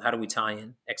going to build, how do we tie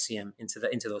in XCM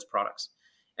into those products?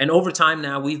 And over time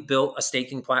now, we've built a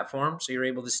staking platform, so you're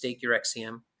able to stake your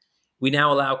XCM. We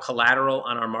now allow collateral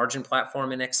on our margin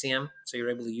platform in XCM, so you're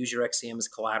able to use your XCM as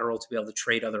collateral to be able to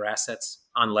trade other assets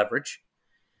on leverage.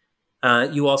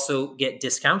 You also get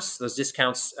discounts. Those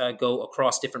discounts go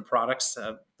across different products,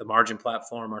 the margin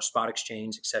platform, our spot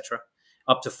exchange, et cetera,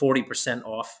 up to 40%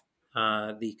 off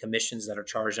the commissions that are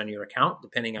charged on your account,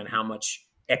 depending on how much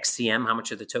XCM, how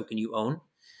much of the token you own.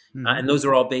 Mm-hmm. And those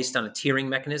are all based on a tiering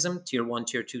mechanism, tier 1,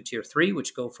 tier 2, tier 3,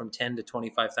 which go from 10 to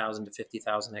 25,000 to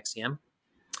 50,000 XCM.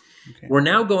 Okay. We're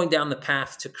now going down the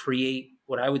path to create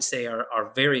what I would say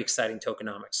are very exciting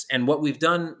tokenomics. And what we've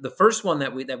done, the first one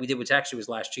that we did, which actually was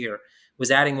last year,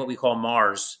 was adding what we call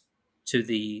Mars to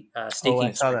the staking.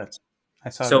 I saw that.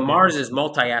 So Mars is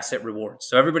multi-asset rewards.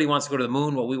 So everybody wants to go to the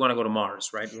moon. Well, we want to go to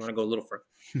Mars, right? We want to go a little further.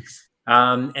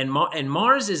 And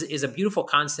Mars is a beautiful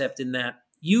concept in that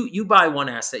you buy one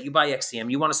asset, you buy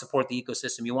XCM, you want to support the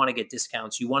ecosystem, you want to get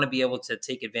discounts, you want to be able to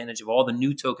take advantage of all the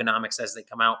new tokenomics as they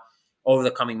come out over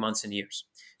the coming months and years.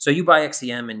 So you buy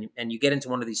XCM and you get into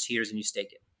one of these tiers and you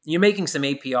stake it. You're making some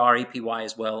APR, APY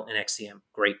as well in XCM.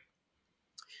 Great.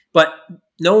 But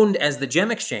known as the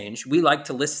Gem Exchange, we like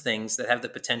to list things that have the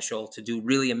potential to do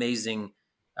really amazing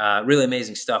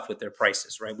stuff with their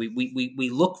prices, right? We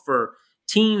look for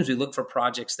teams, we look for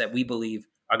projects that we believe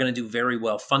are going to do very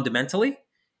well fundamentally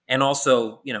and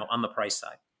also, on the price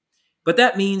side. But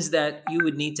that means that you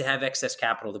would need to have excess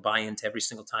capital to buy into every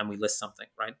single time we list something,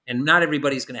 right? And not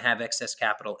everybody's going to have excess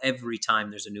capital every time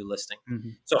there's a new listing. Mm-hmm.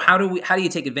 So how do you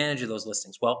take advantage of those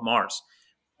listings? Well, Mars.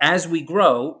 As we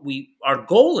grow, our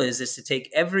goal is to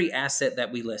take every asset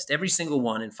that we list, every single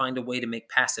one, and find a way to make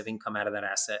passive income out of that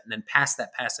asset and then pass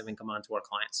that passive income on to our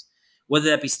clients. whether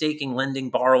that be staking, lending,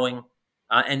 borrowing,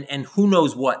 and who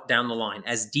knows what down the line.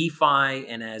 As DeFi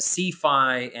and as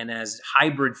CeFi and as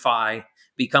hybrid Fi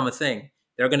become a thing,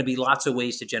 there are going to be lots of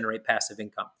ways to generate passive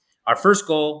income. Our first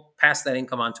goal, pass that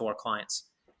income on to our clients.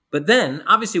 But then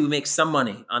obviously we make some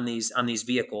money on these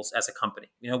vehicles as a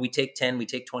company. We take 10, we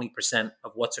take 20%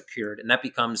 of what's accrued, and that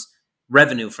becomes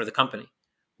revenue for the company.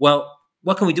 Well,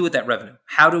 what can we do with that revenue?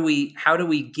 How do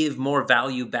we give more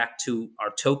value back to our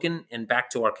token and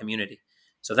back to our community?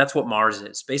 So that's what Mars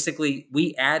is. Basically,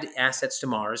 we add assets to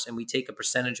Mars and we take a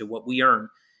percentage of what we earn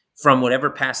from whatever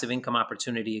passive income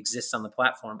opportunity exists on the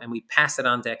platform, and we pass it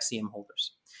on to XCM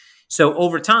holders. So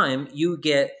over time, you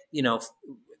get,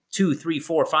 2, 3,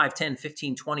 4, 5, 10,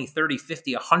 15, 20, 30,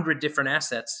 50, 100 different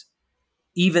assets,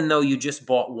 even though you just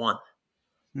bought one.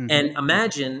 Mm-hmm. And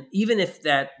imagine, even if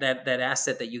that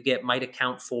asset that you get might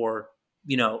account for,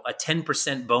 a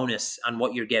 10% bonus on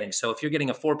what you're getting. So if you're getting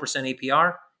a 4%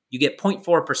 APR, you get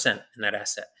 0.4% in that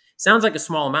asset. Sounds like a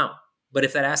small amount, but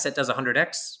if that asset does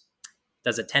 100x,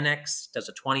 does a 10x, does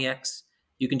a 20x,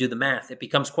 you can do the math. It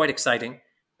becomes quite exciting.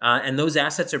 And those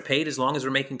assets are paid as long as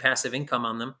we're making passive income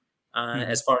on them,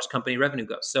 as far as company revenue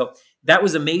goes. So that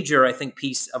was a major, I think,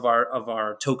 piece of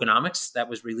our tokenomics that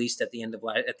was released at the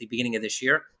beginning of this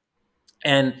year.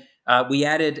 And we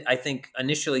added, I think,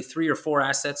 initially 3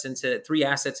 assets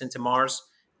into Mars.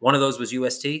 One of those was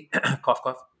UST, cough,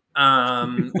 cough,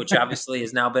 which obviously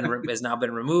has now been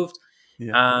removed.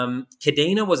 Yeah.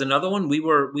 Kadena was another one. We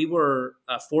were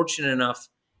fortunate enough.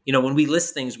 When we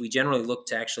list things, we generally look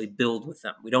to actually build with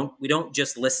them. We don't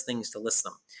just list things to list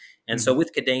them. And so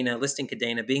with Kadena, listing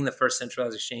Kadena, being the first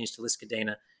centralized exchange to list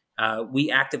Kadena,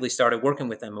 we actively started working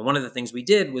with them. And one of the things we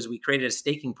did was we created a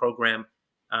staking program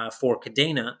for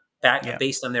Kadena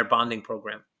based on their bonding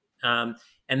program.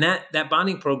 And that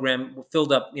bonding program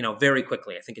filled up, very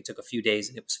quickly. I think it took a few days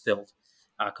and it was filled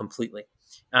completely.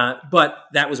 But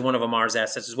that was one of Mars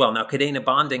assets as well. Now, Kadena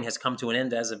bonding has come to an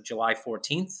end as of July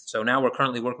 14th. So now we're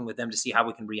currently working with them to see how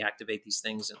we can reactivate these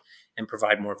things and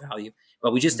provide more value.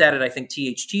 But we just added, I think,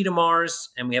 THT to Mars,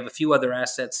 and we have a few other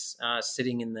assets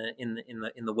sitting in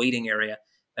the waiting area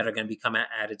that are going to become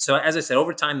added. So as I said,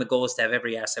 over time, the goal is to have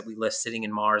every asset we list sitting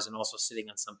in Mars and also sitting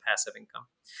on some passive income.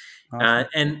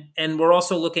 Awesome. And we're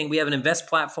also looking, we have an invest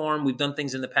platform. We've done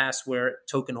things in the past where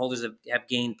token holders have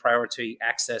gained priority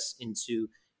access into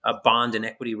bond and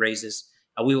equity raises.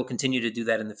 We will continue to do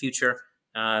that in the future.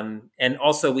 And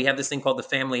also we have this thing called the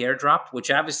family airdrop,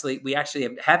 which obviously we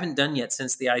actually haven't done yet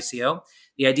since the ICO.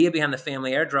 The idea behind the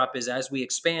family airdrop is as we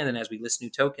expand and as we list new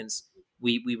tokens,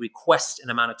 we request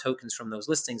an amount of tokens from those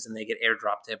listings and they get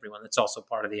airdropped to everyone. That's also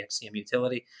part of the XCM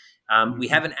utility. We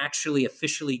haven't actually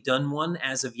officially done one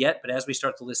as of yet, but as we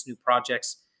start to list new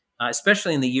projects,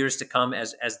 especially in the years to come,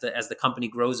 as the company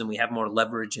grows and we have more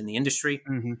leverage in the industry,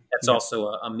 that's also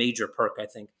a major perk, I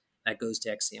think, that goes to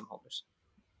XCM holders.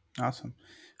 Awesome.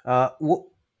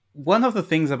 One of the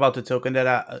things about the token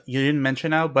that you didn't mention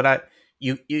now, but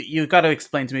you got to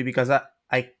explain to me because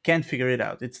I can't figure it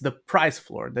out. It's the price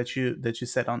floor that you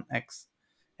set on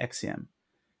XCM.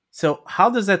 So how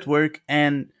does that work,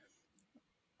 and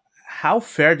how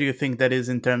fair do you think that is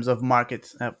in terms of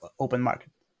open market?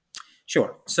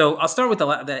 Sure. So I'll start with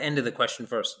the end of the question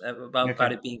first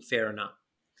about it being fair or not,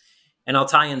 and I'll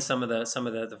tie in some of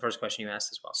the first question you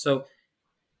asked as well. So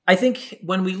I think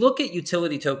when we look at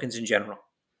utility tokens in general,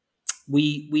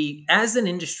 we as an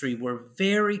industry, we're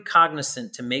very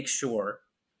cognizant to make sure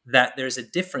that there's a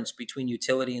difference between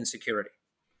utility and security.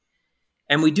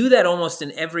 And we do that almost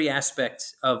in every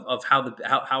aspect of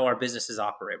how our businesses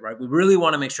operate, right? We really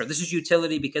want to make sure this is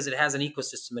utility because it has an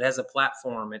ecosystem, it has a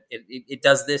platform, it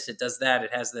does this, it does that,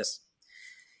 it has this.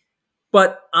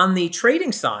 But on the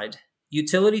trading side,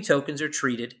 utility tokens are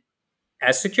treated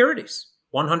as securities,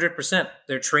 100%.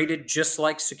 They're traded just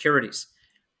like securities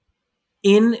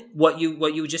in what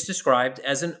you just described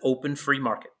as an open free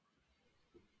market.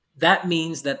 That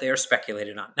means that they are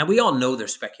speculated on. Now, we all know they're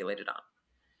speculated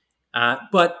on.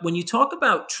 But when you talk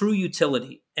about true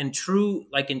utility and true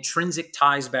intrinsic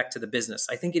ties back to the business,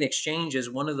 I think an exchange is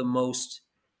one of the most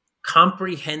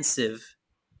comprehensive,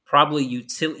 probably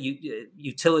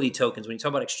utility tokens when you talk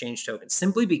about exchange tokens,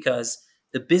 simply because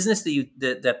the business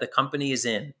that the company is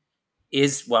in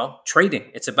is, trading.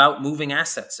 It's about moving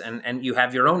assets, and you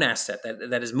have your own asset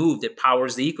that is moved. It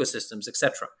powers the ecosystems,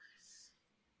 etc.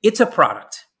 It's a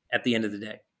product. At the end of the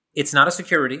day, it's not a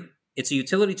security. It's a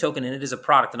utility token, and it is a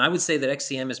product. And I would say that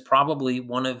XCM is probably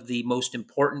one of the most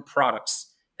important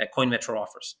products that Coinmetro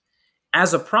offers.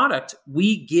 As a product,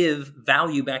 we give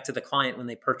value back to the client when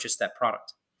they purchase that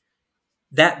product.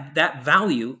 That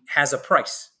value has a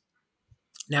price.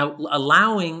 Now,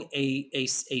 allowing a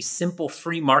simple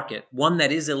free market, one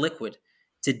that is illiquid,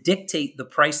 to dictate the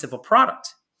price of a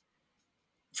product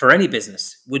for any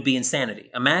business would be insanity.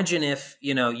 Imagine if,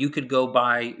 you could go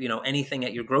buy, anything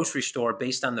at your grocery store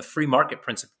based on the free market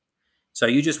principle. So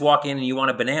you just walk in and you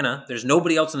want a banana. There's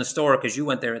nobody else in the store because you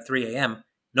went there at 3 a.m.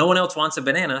 No one else wants a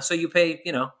banana. So you pay,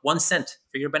 1 cent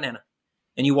for your banana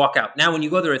and you walk out. Now, when you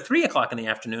go there at 3 o'clock in the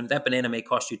afternoon, that banana may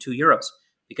cost you €2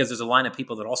 because there's a line of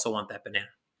people that also want that banana.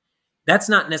 That's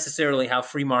not necessarily how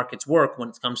free markets work when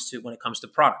it comes to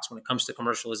products, when it comes to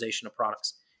commercialization of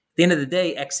products. At the end of the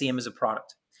day, XCM is a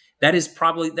product. That is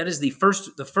the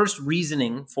first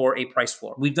reasoning for a price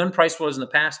floor. We've done price floors in the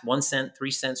past: 1 cent, 3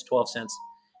 cents, 12 cents,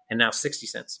 and now 60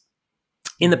 cents.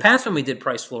 In the past, when we did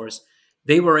price floors,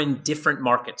 they were in different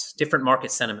markets, different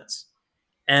market sentiments.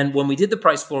 And when we did the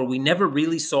price floor, we never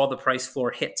really saw the price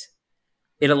floor hit.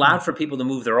 It allowed for people to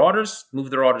move their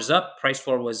orders up. Price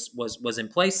floor was in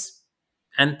place,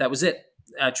 and that was it.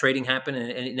 Trading happened,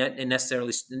 and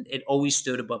it always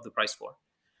stood above the price floor.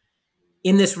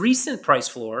 In this recent price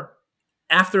floor,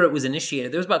 after it was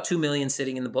initiated, there was about 2 million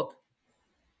sitting in the book.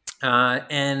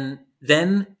 And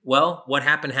then, what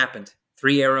happened?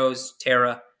 Three Arrows,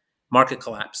 Terra, market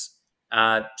collapse.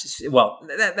 That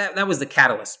was the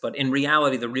catalyst. But in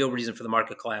reality, the real reason for the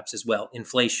market collapse is,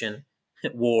 inflation,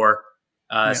 war,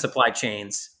 supply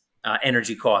chains,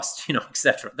 energy costs, et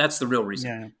cetera. That's the real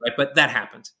reason, right? But that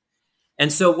happened.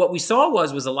 And so what we saw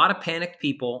was a lot of panicked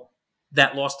people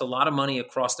that lost a lot of money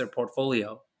across their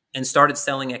portfolio and started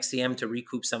selling XCM to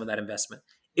recoup some of that investment.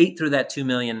 Ate through that 2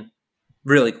 million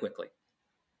really quickly.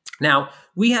 Now,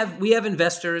 we have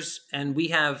investors and we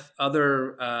have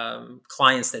other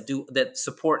clients that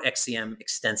support XCM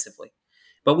extensively,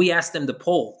 but we ask them to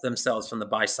pull themselves from the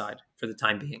buy side for the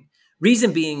time being.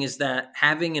 Reason being is that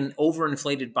having an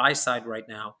overinflated buy side right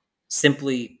now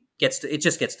simply gets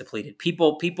depleted.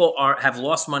 People have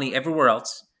lost money everywhere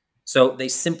else, so they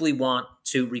simply want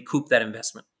to recoup that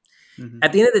investment. Mm-hmm.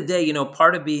 At the end of the day,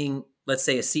 part of being, let's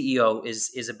say, a CEO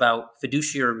is about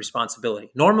fiduciary responsibility.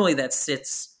 Normally, that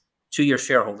sits to your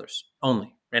shareholders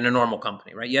only in a normal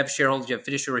company, right? You have shareholders, you have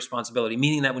fiduciary responsibility,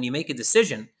 meaning that when you make a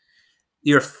decision,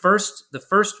 the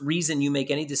first reason you make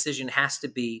any decision has to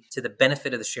be to the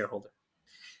benefit of the shareholder,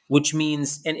 which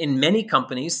means, and in many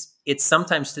companies, it's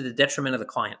sometimes to the detriment of the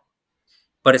client,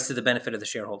 but it's to the benefit of the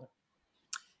shareholder.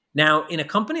 Now, in a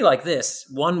company like this,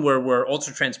 one where we're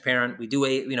ultra transparent, we do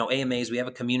AMAs, we have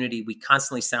a community, we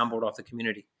constantly soundboard off the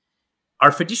community.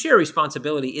 Our fiduciary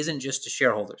responsibility isn't just to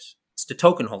shareholders, it's to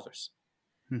token holders.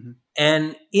 Mm-hmm.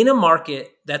 And in a market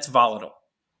that's volatile,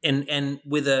 and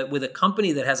with a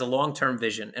company that has a long-term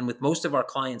vision, and with most of our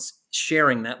clients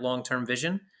sharing that long-term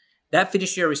vision, that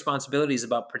fiduciary responsibility is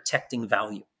about protecting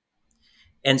value.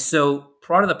 And so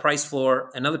part of the price floor,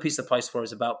 another piece of the price floor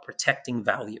is about protecting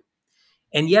value.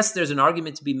 And yes, there's an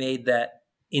argument to be made that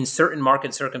in certain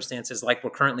market circumstances, like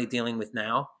we're currently dealing with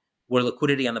now, where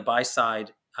liquidity on the buy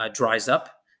side dries up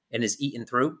and is eaten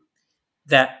through,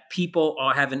 that people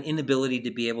have an inability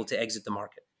to be able to exit the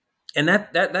market. And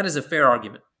that is a fair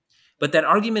argument. But that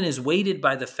argument is weighted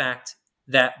by the fact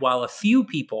that while a few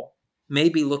people may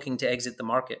be looking to exit the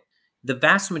market, the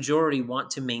vast majority want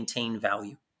to maintain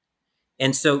value.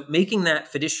 And so making that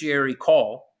fiduciary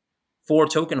call for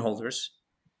token holders,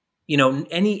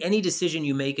 any decision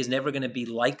you make is never going to be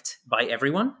liked by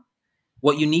everyone.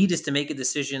 What you need is to make a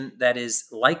decision that is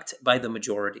liked by the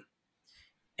majority.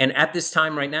 And at this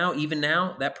time right now, even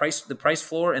now, the price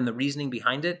floor and the reasoning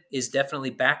behind it is definitely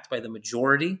backed by the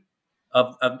majority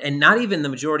of and not even the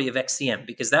majority of XCM,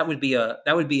 because that would be a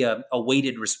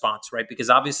weighted response, right? Because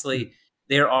obviously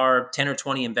there are 10 or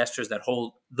 20 investors that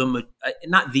hold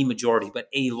not the majority, but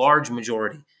a large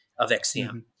majority of XCM.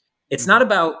 Mm-hmm. It's not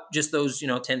about just those,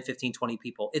 10, 15, 20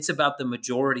 people. It's about the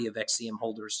majority of XCM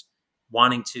holders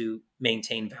wanting to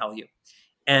maintain value.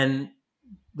 And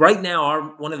right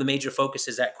now, one of the major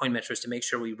focuses at Coinmetro is to make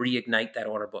sure we reignite that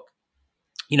order book.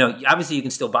 Obviously you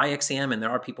can still buy XCM, and there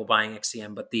are people buying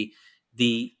XCM, but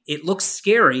it looks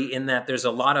scary in that there's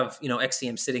a lot of,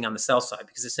 XCM sitting on the sell side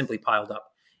because it's simply piled up.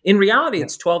 In reality,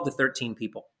 It's 12 to 13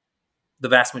 people, the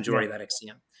vast majority of that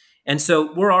XCM. And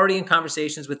so we're already in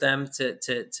conversations with them to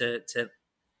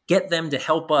get them to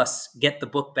help us get the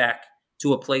book back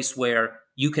to a place where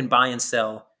you can buy and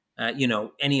sell,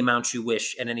 any amount you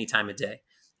wish at any time of day.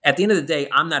 At the end of the day,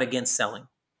 I'm not against selling.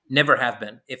 Never have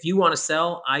been. If you want to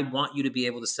sell, I want you to be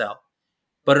able to sell.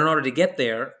 But in order to get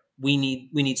there, we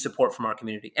need support from our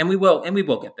community. And we will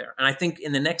get there. And I think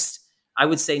in the next, I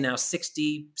would say now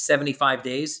 60, 75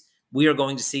 days, we are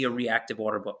going to see a reactive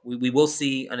order book. We will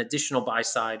see an additional buy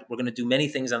side. We're going to do many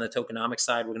things on the tokenomic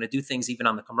side. We're going to do things even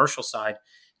on the commercial side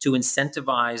to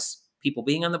incentivize people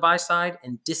being on the buy side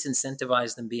and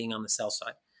disincentivize them being on the sell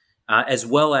side, as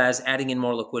well as adding in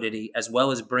more liquidity, as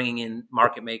well as bringing in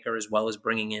market maker, as well as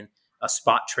bringing in a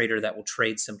spot trader that will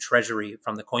trade some treasury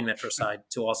from the Coinmetro side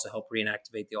to also help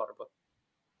reactivate the order book.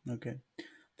 Okay.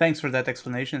 Thanks for that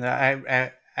explanation.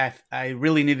 I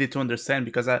really needed to understand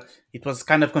because it was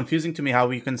kind of confusing to me how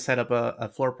you can set up a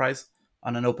floor price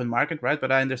on an open market, right?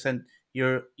 But I understand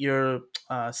you're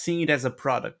seeing it as a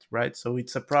product, right? So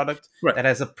it's a product Right. that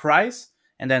has a price,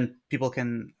 and then people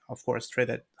can, of course, trade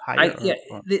it higher. Yeah.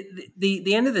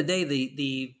 The end of the day,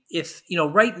 the if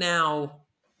right now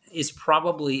is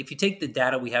probably, if you take the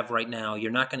data we have right now,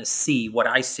 you're not going to see what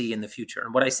I see in the future.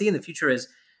 And what I see in the future is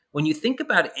when you think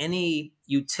about any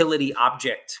utility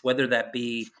object, whether that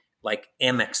be like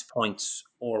Amex points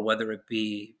or whether it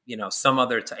be some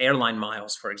other to airline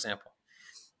miles, for example,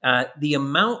 the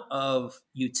amount of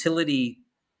utility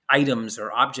items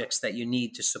or objects that you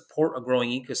need to support a growing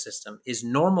ecosystem is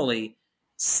normally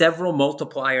several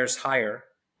multipliers higher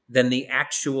than the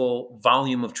actual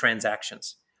volume of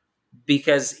transactions,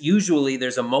 because usually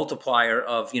there's a multiplier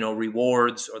of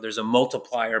rewards, or there's a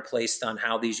multiplier placed on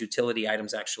how these utility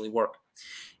items actually work.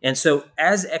 And so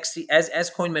as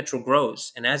Coinmetro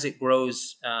grows, and as it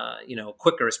grows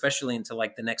quicker, especially into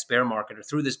like the next bear market, or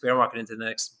through this bear market into the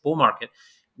next bull market,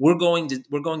 we're going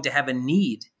to have a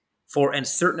need for a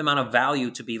certain amount of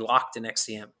value to be locked in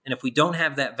XCM. And if we don't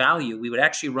have that value, we would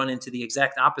actually run into the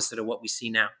exact opposite of what we see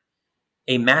now: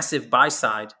 a massive buy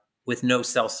side with no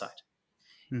sell side.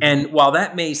 Mm-hmm. And while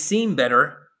that may seem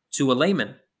better to a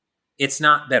layman, it's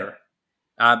not better,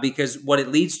 because what it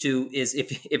leads to is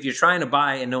if you're trying to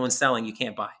buy and no one's selling, you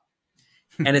can't buy.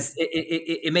 And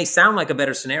it may sound like a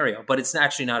better scenario, but it's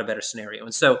actually not a better scenario.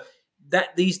 And so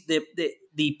that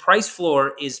the price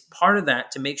floor is part of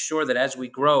that, to make sure that as we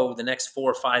grow the next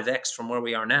 4 or 5x from where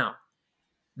we are now,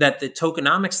 that the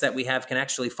tokenomics that we have can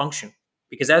actually function.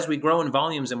 Because as we grow in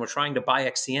volumes and we're trying to buy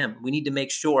XCM, we need to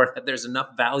make sure that there's enough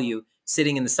value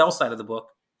sitting in the sell side of the book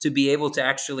to be able to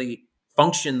actually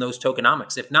function those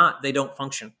tokenomics. If not, they don't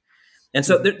function. And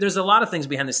so there's a lot of things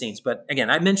behind the scenes. But again,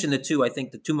 I mentioned I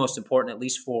think the two most important, at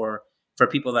least for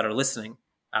people that are listening.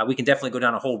 We can definitely go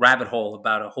down a whole rabbit hole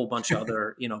about a whole bunch of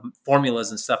other formulas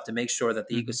and stuff to make sure that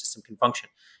the ecosystem can function.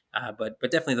 But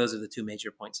definitely those are the two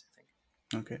major points, I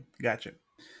think. Okay, gotcha.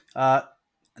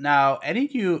 Now, any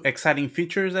new exciting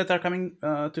features that are coming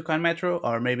to Coinmetro,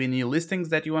 or maybe new listings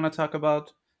that you want to talk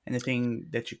about? Anything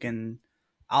that you can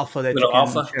alpha that you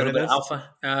can share with us?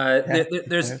 Alpha.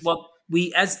 There's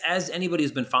we as anybody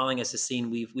who's been following us has seen,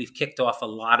 we've kicked off a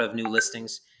lot of new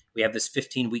listings. We have this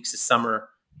 15 weeks of summer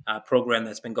program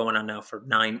that's been going on now for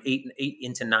 8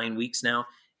 into 9 weeks now.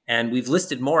 And we've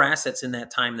listed more assets in that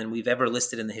time than we've ever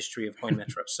listed in the history of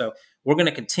Coinmetro. So we're going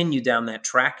to continue down that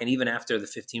track. And even after the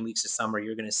 15 weeks of summer,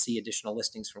 you're going to see additional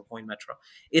listings from Coinmetro.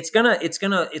 It's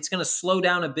gonna slow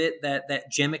down a bit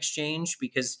that gem exchange,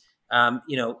 because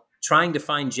trying to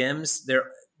find gems,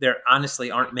 there honestly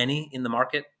aren't many in the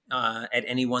market at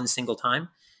any one single time.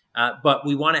 But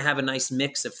we want to have a nice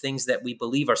mix of things that we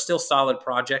believe are still solid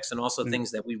projects, and also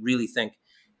things that we really think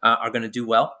are going to do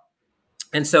well.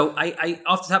 And so I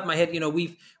off the top of my head,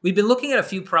 we've been looking at a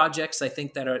few projects, I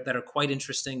think, that are quite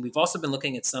interesting. We've also been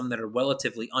looking at some that are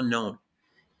relatively unknown.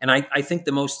 And I think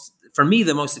the most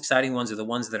exciting ones are the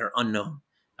ones that are unknown.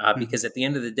 Because at the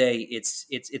end of the day,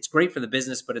 it's great for the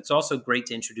business, but it's also great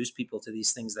to introduce people to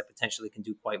these things that potentially can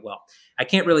do quite well. I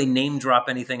can't really name drop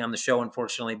anything on the show,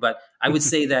 unfortunately, but I would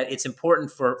say that it's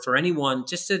important for anyone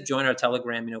just to join our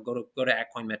Telegram. Go to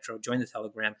 @Coinmetro, join the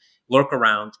Telegram, lurk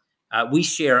around. We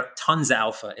share tons of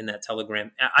alpha in that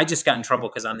Telegram. I just got in trouble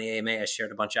because on the AMA I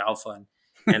shared a bunch of alpha,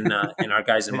 and our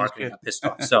guys in marketing got pissed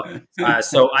off.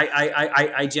 So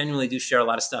I genuinely do share a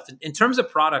lot of stuff. In terms of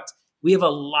product, we have a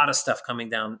lot of stuff coming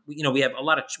down. We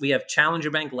have Challenger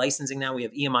Bank licensing now. We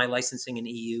have EMI licensing in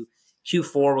EU.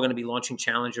 Q4, we're going to be launching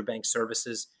Challenger Bank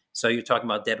services. So you're talking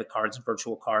about debit cards and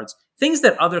virtual cards, things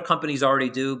that other companies already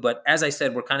do. But as I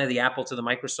said, we're kind of the Apple to the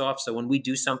Microsoft. So when we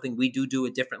do something, we do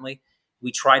it differently.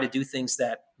 We try to do things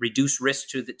that reduce risk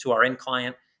to our end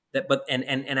client,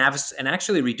 and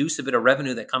actually reduce a bit of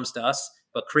revenue that comes to us,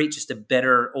 but create just a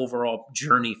better overall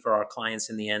journey for our clients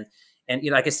in the end. And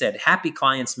like I said, happy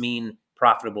clients mean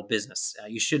profitable business.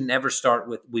 You shouldn't ever start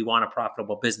with "we want a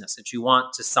profitable business." If you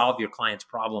want to solve your clients'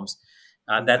 problems,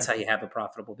 that's how you have a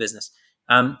profitable business.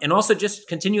 And also just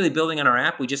continually building on our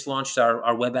app. We just launched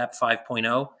our web app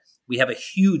 5.0. We have a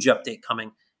huge update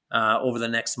coming. over the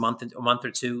next month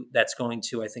or two. That's going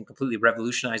to, I think, completely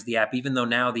revolutionize the app. Even though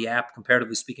now the app,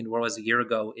 comparatively speaking to where it was a year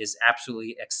ago, is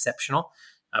absolutely exceptional.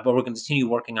 But we're going to continue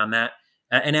working on that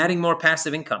and adding more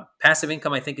passive income. Passive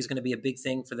income, I think, is going to be a big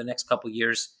thing for the next couple of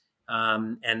years.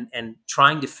 And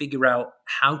trying to figure out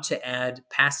how to add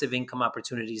passive income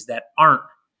opportunities that aren't,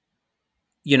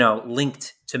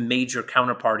 linked to major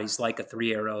counterparties like a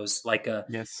Three Arrows, like a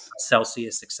Yes.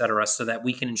 Celsius, et cetera, so that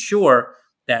we can ensure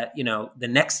that, the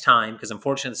next time, because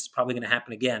unfortunately this is probably going to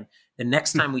happen again, the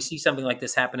next time we see something like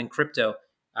this happen in crypto,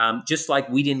 just like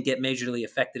we didn't get majorly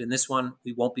affected in this one,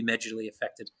 we won't be majorly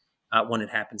affected when it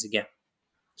happens again.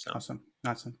 So. Awesome.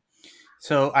 Awesome.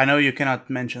 So I know you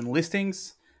cannot mention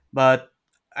listings, but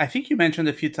I think you mentioned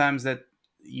a few times that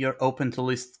you're open to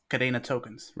list Cadena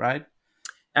tokens, right?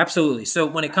 Absolutely. So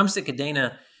when it comes to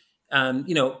Cadena,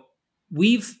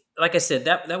 we've, like I said,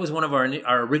 that was one of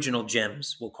our original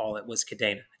gems. We'll call it, was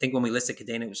Cadena. I think when we listed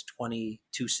Cadena, it was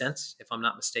 22 cents, if I'm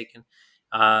not mistaken.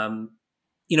 I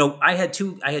had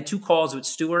two calls with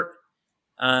Stuart.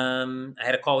 I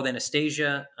had a call with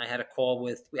Anastasia. I had a call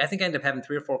with, I think I ended up having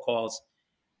 3 or 4 calls.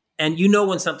 And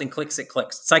when something clicks, it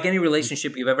clicks. It's like any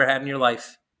relationship you've ever had in your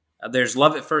life. There's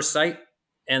love at first sight,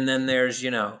 and then there's,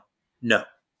 no.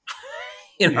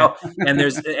 Yeah. And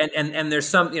there's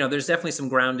some, there's definitely some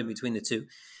ground in between the two.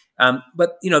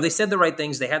 But they said the right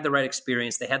things. They had the right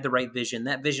experience. They had the right vision.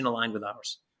 That vision aligned with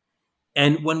ours.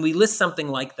 And when we list something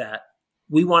like that,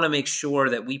 we want to make sure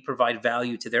that we provide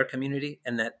value to their community,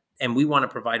 and we want to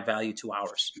provide value to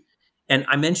ours. And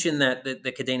I mentioned that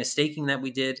the Cadena staking that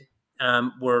we did,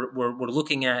 we're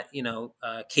looking at,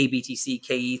 KBTC,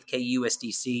 KETH,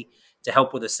 KUSDC to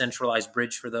help with a centralized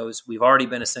bridge for those. We've already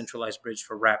been a centralized bridge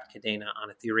for Wrapped Cadena on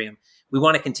Ethereum. We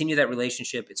want to continue that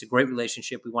relationship. It's a great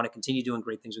relationship. We want to continue doing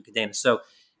great things with Cadena. So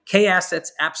K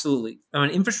assets, absolutely. From an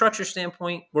infrastructure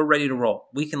standpoint, we're ready to roll.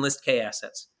 We can list K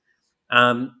assets.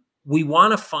 We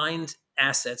want to find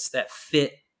assets that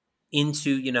fit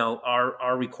into,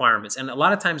 our requirements. And a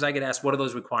lot of times I get asked, what are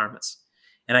those requirements?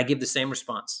 And I give the same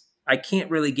response. I can't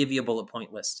really give you a bullet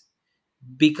point list,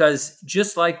 because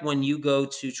just like when you go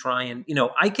to try and,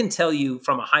 I can tell you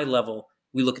from a high level,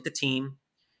 we look at the team,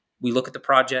 we look at the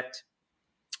project,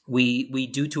 we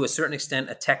do to a certain extent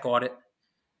a tech audit.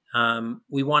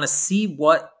 We want to see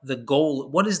what is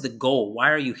the goal?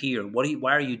 Why are you here?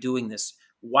 Why are you doing this?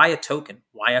 Why a token?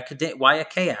 Why a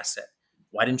K asset?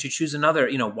 Why didn't you choose another?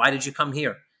 Why did you come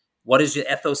here? What is your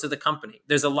ethos of the company?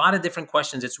 There's a lot of different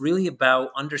questions. It's really about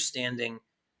understanding.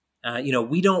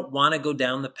 We don't want to go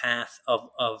down the path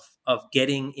of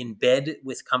getting in bed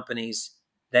with companies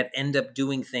that end up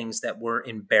doing things that we're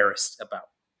embarrassed about.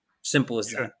 Simple as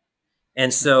Sure. that.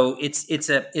 And so it's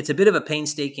a bit of a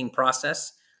painstaking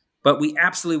process, but we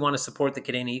absolutely want to support the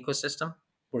Cadena ecosystem.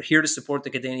 We're here to support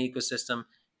the Cadena ecosystem,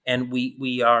 and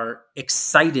we are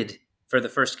excited for the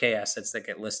first K assets that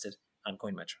get listed on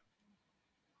Coinmetro.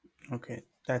 Okay,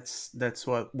 that's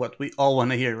what we all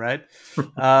want to hear, right?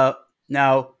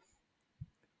 Now,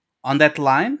 on that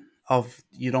line of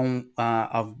you don't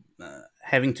of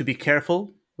having to be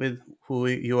careful with who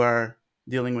you are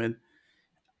dealing with.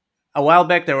 A while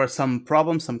back, there was some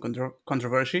problems, some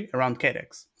controversy around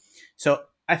KDEX. So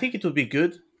I think it would be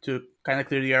good to kind of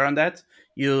clear the air on that.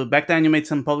 You back then you made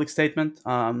some public statement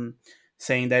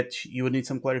saying that you would need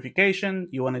some clarification.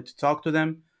 You wanted to talk to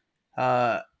them.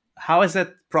 How has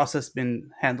that process been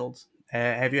handled?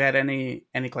 Have you had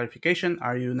any clarification?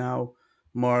 Are you now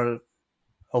more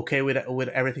okay with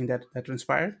everything that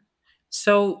transpired?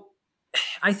 So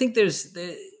I think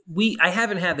I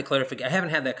haven't had the clarification. I haven't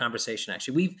had that conversation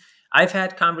actually. I've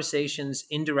had conversations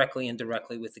indirectly and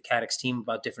directly with the CADEX team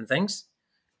about different things,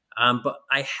 but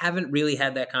I haven't really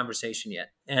had that conversation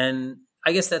yet. And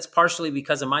I guess that's partially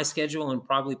because of my schedule, and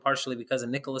probably partially because of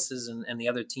Nicholas's and the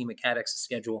other team at CADEX's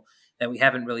schedule, that we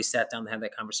haven't really sat down to have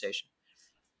that conversation.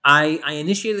 I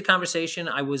initiated the conversation.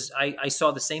 I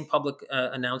saw the same public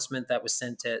announcement that was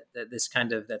sent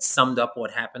that summed up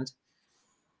what happened.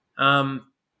 From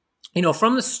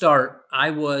the start,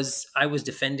 I was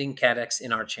defending CADEX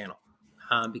in our channel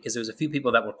because there was a few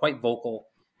people that were quite vocal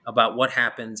about what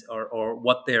happened, or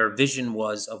what their vision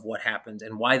was of what happened,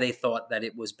 and why they thought that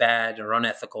it was bad or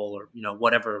unethical, or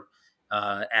whatever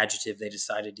adjective they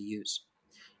decided to use.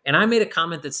 And I made a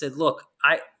comment that said, "Look,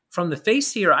 from the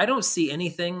face here, I don't see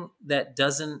anything that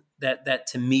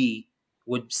to me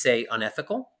would say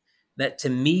unethical. That to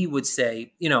me would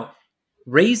say,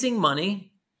 raising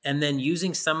money and then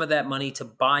using some of that money to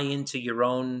buy into your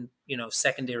own,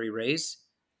 secondary raise.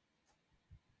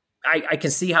 I can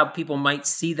see how people might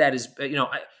see that as,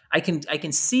 I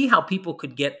can see how people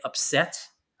could get upset.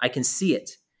 I can see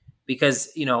it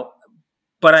because,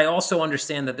 But I also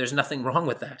understand that there's nothing wrong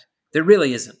with that. There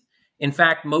really isn't. In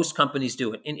fact, most companies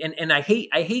do it. And I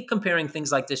hate comparing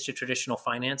things like this to traditional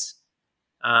finance,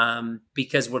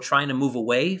 because we're trying to move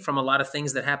away from a lot of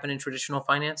things that happen in traditional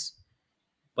finance.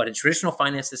 But in traditional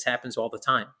finance, this happens all the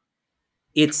time.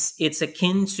 It's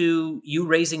akin to you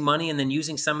raising money and then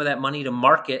using some of that money to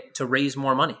market to raise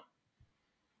more money.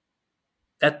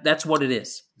 That's what it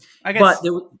is. I But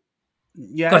guess,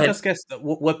 yeah, go I ahead. just guess that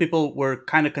what people were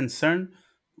kind of concerned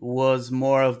was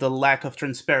more of the lack of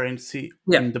transparency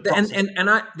Yeah, in the and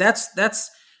process. I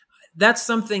that's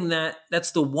something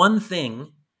that's the one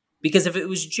thing, because if it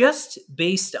was just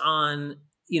based on,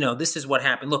 this is what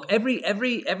happened. Look, every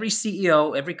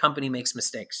CEO, every company makes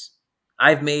mistakes.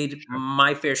 I've made Sure.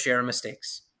 my fair share of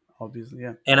mistakes. Obviously,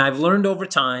 yeah. And I've learned over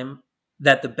time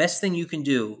that the best thing you can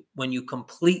do when you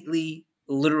completely,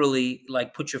 literally,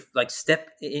 like put your like step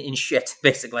in shit,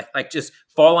 basically, like just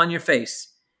fall on your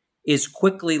face, is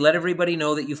quickly let everybody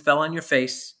know that you fell on your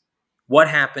face, what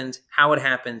happened, how it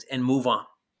happened, and move on.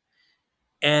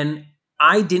 And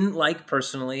I didn't like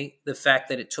personally the fact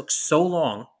that it took so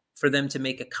long for them to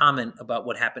make a comment about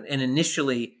what happened, and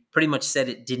initially pretty much said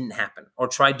it didn't happen or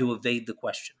tried to evade the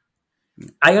question.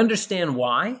 I understand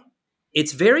why.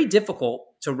 It's very difficult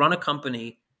to run a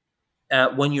company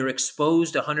when you're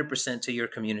exposed 100% to your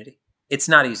community. It's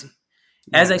not easy.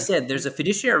 Yeah, As I yeah. said, there's a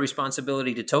fiduciary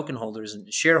responsibility to token holders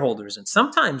and shareholders, and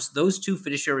sometimes those two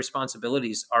fiduciary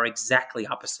responsibilities are exactly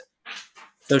opposite.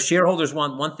 So shareholders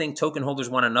want one thing, token holders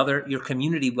want another. Your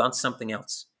community wants something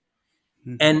else,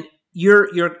 Hmm. and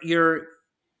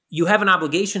you have an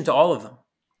obligation to all of them.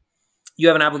 You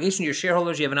have an obligation to your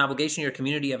shareholders. You have an obligation to your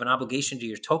community. You have an obligation to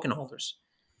your token holders.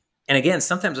 And again,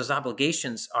 sometimes those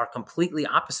obligations are completely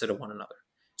opposite of one another.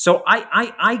 So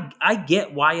I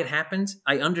get why it happened.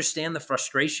 I understand the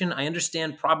frustration. I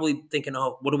understand probably thinking,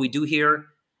 oh, what do we do here?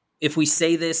 If we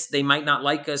say this, they might not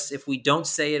like us. If we don't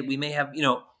say it, we may have,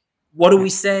 what do Yeah, we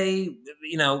say?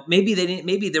 Maybe they didn't,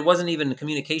 maybe there wasn't even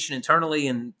communication internally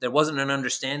and there wasn't an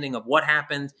understanding of what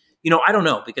happened. I don't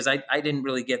know, because I didn't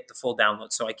really get the full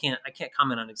download. So I can't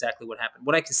comment on exactly what happened.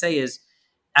 What I can say is,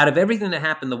 out of everything that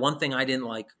happened, the one thing I didn't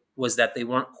like was that they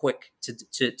weren't quick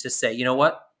to say, you know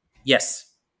what? Yes,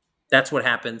 that's what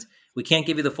happened. We can't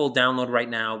give you the full download right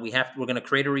now. We're going to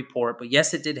create a report, but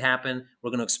yes, it did happen.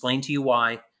 We're going to explain to you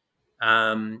why,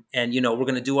 and we're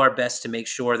going to do our best to make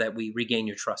sure that we regain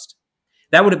your trust.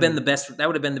 That would have been yeah, the best. That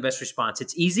would have been the best response.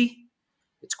 It's easy,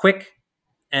 it's quick,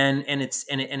 and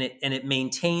it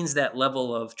maintains that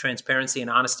level of transparency and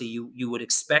honesty you would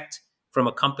expect from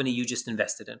a company you just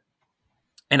invested in.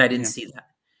 And I didn't yeah. see that.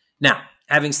 Now,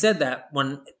 having said that,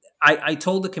 when I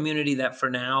told the community that for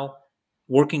now,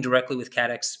 working directly with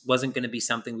CADEX wasn't going to be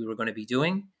something we were going to be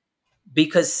doing,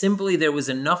 because simply there's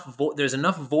enough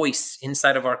voice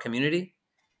inside of our community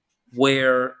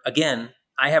where, again,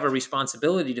 I have a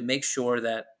responsibility to make sure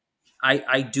that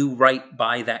I do right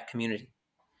by that community.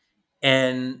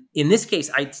 And in this case,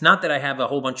 it's not that I have a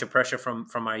whole bunch of pressure from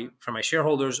my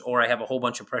shareholders, or I have a whole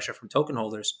bunch of pressure from token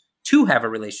holders to have a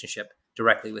relationship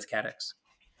directly with CADEX.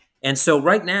 And so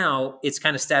right now, it's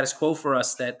kind of status quo for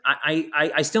us that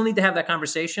I still need to have that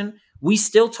conversation. We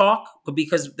still talk, but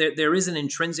because there is an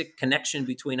intrinsic connection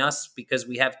between us, because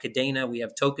we have Cadena, we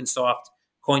have TokenSoft,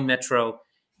 Coinmetro,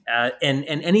 and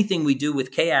anything we do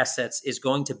with K assets is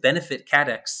going to benefit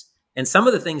CADEX. And some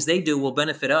of the things they do will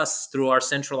benefit us through our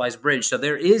centralized bridge. So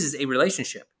there is a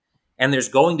relationship, and there's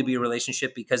going to be a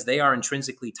relationship because they are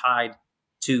intrinsically tied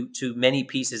to many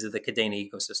pieces of the Cadena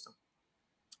ecosystem.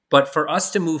 But for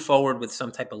us to move forward with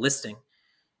some type of listing,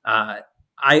 uh,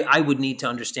 I would need to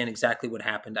understand exactly what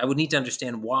happened. I would need to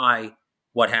understand why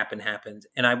what happened,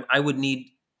 and I would need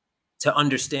to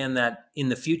understand that in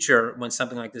the future, when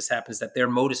something like this happens, that their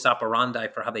modus operandi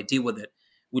for how they deal with it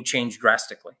would change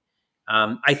drastically.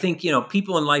 I think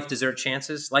people in life deserve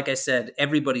chances. Like I said,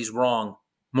 everybody's wrong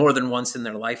more than once in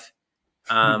their life,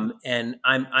 and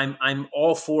I'm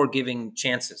all for giving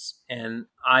chances. And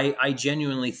I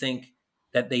genuinely think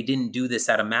that they didn't do this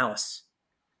out of malice.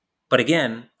 But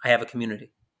again, I have a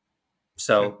community,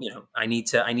 Sure. so I need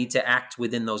to act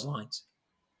within those lines.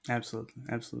 Absolutely,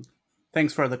 absolutely.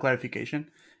 Thanks for the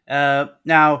clarification.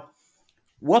 Now,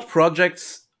 what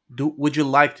projects would you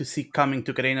like to see coming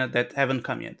to Carina that haven't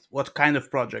come yet? What kind of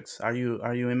projects are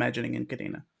you imagining in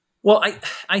Carina? Well,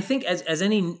 I think as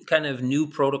any kind of new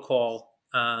protocol,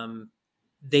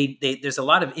 there's a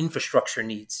lot of infrastructure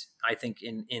needs. I think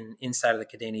in inside of the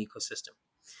Cadena ecosystem.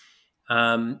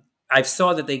 I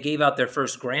saw that they gave out their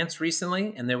first grants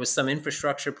recently, and there was some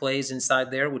infrastructure plays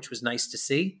inside there, which was nice to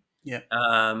see. Yeah.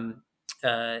 Um,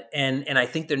 and I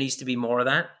think there needs to be more of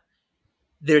that.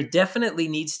 There definitely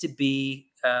needs to be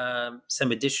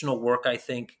some additional work, I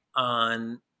think,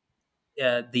 on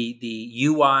the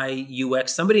UI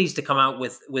UX. Somebody needs to come out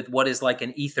with what is like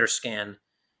an ether scan.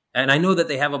 And I know that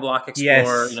they have a block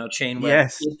explorer, Yes. chain web.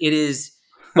 Yes. It is,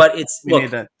 but it's We need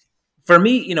look, that. for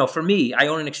me, I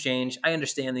own an exchange. I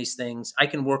understand these things. I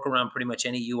can work around pretty much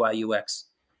any UI UX.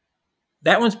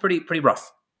 That one's pretty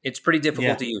rough. It's pretty difficult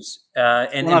Yeah. to use.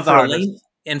 It's one of the hardest.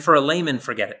 And for a layman,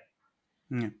 forget it.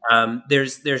 Yeah.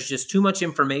 There's just too much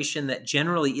information that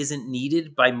generally isn't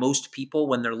needed by most people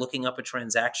when they're looking up a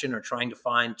transaction or trying to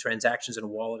find transactions in a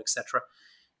wallet, etc.,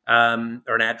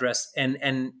 or an address, and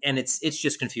it's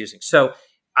just confusing. So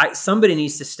somebody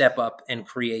needs to step up and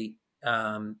create,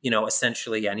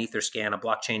 essentially an Etherscan, a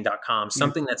blockchain.com, Yeah.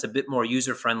 something that's a bit more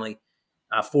user friendly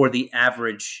for the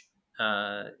average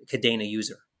Cadena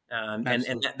user, and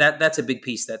Absolutely. that's a big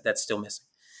piece that's still missing.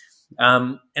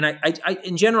 And I,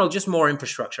 in general, just more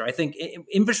infrastructure. I think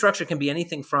infrastructure can be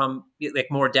anything from like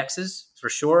more dexes for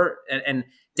sure, and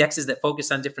dexes that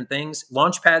focus on different things.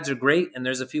 Launch pads are great, and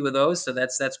there's a few of those, so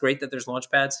that's great that there's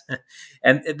launch pads.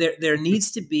 And there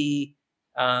needs to be,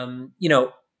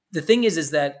 the thing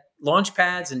is that launch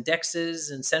pads and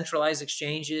dexes and centralized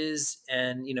exchanges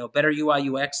and better UI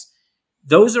UX.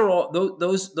 Those are all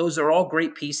those are all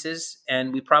great pieces,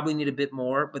 and we probably need a bit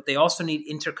more, but they also need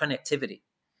interconnectivity.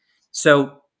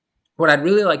 So what I'd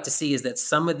really like to see is that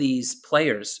some of these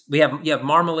players, you have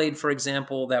Marmalade, for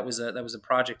example, that was a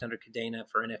project under Cadena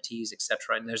for NFTs, et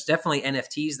cetera. And there's definitely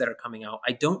NFTs that are coming out.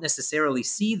 I don't necessarily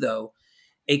see, though,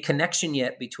 a connection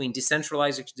yet between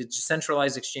decentralized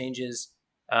exchanges,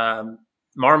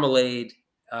 Marmalade,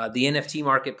 the NFT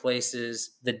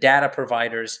marketplaces, the data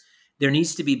providers. There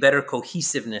needs to be better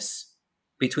cohesiveness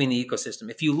between the ecosystem.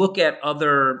 If you look at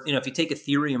other, if you take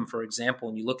Ethereum, for example,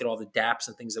 and you look at all the dApps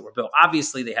and things that were built,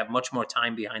 obviously they have much more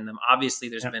time behind them. Obviously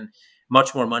there's Yeah. been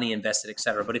much more money invested, et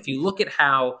cetera. But if you look at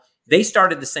how they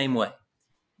started the same way,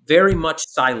 very much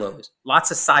silos, lots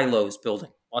of silos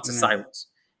building, lots of Yeah. silos.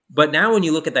 But now when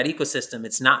you look at that ecosystem,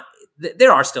 it's not,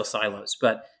 there are still silos,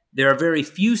 but there are very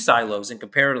few silos, and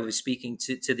comparatively speaking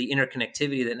to the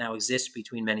interconnectivity that now exists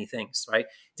between many things, right?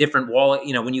 Different wallet,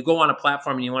 when you go on a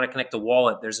platform and you want to connect a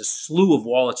wallet, there's a slew of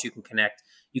wallets you can connect.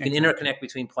 You can Exactly. interconnect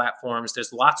between platforms.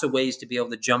 There's lots of ways to be able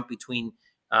to jump between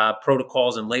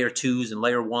protocols and layer twos and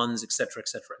layer ones, et cetera, et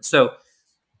cetera. So,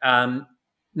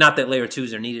 not that layer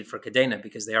twos are needed for Cadena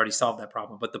because they already solved that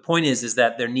problem. But the point is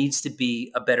that there needs to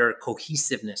be a better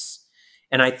cohesiveness.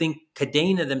 And I think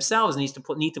Cadena themselves need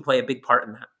to play a big part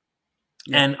in that.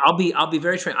 Yeah. And I'll be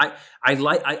very transparent.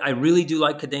 I really do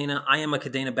like Cadena. I am a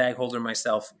Cadena bag holder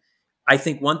myself. I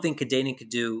think one thing Cadena could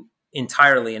do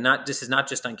entirely, and this is not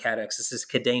just on CADEX, this is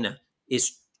Cadena,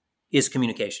 is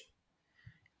communication.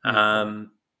 Yeah.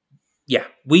 Yeah,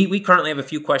 we currently have a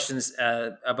few questions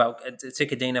about to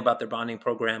Cadena about their bonding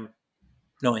program.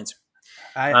 No answer.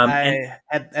 And I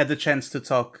had the chance to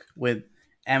talk with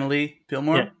Emily yeah,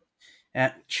 Pillmore.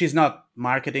 She's not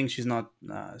marketing, she's not,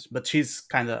 but she's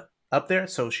kind of up there.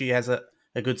 So she has a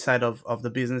good side of the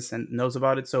business and knows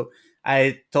about it. So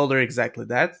I told her exactly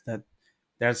that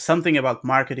there's something about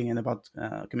marketing and about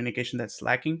communication that's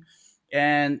lacking.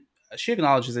 And she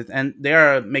acknowledges it. And they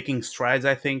are making strides,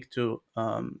 I think, to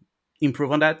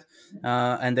improve on that.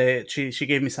 And she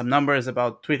gave me some numbers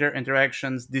about Twitter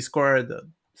interactions, Discord,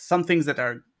 some things that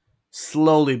are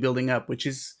slowly building up, which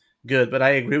is good. But I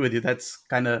agree with you. That's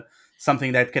kind of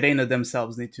something that Cadena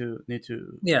themselves need to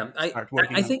yeah. start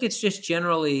working I on. think it's just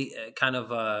generally kind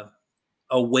of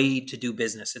a way to do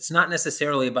business. It's not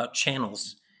necessarily about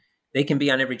channels. They can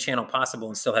be on every channel possible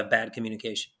and still have bad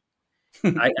communication.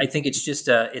 I think it's just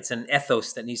it's an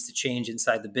ethos that needs to change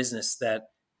inside the business, that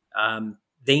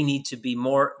they need to be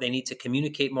more, they need to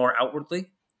communicate more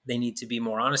outwardly. They need to be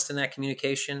more honest in that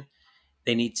communication.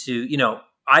 They need to,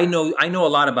 I know a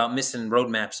lot about missing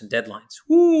roadmaps and deadlines.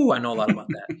 Woo, I know a lot about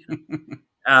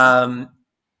that.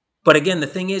 But again, the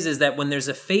thing is that when there's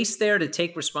a face there to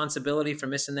take responsibility for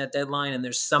missing that deadline, and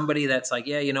there's somebody that's like,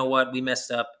 yeah, you know what, we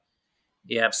messed up.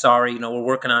 Yeah, I'm sorry. We're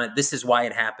working on it. This is why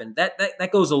it happened.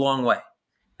 That goes a long way.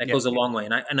 That Yeah. goes a long way.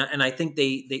 And I think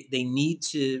they need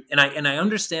to. And I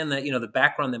understand that the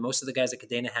background that most of the guys at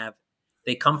Cadena have.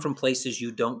 They come from places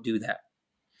you don't do that.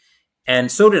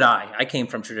 And so did I. I came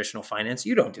from traditional finance.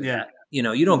 You don't do Yeah. that. You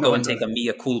don't No go one and take does. a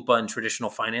mea culpa in traditional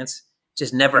finance. It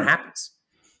just never happens.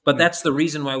 But Yeah. that's the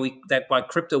reason why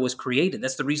crypto was created.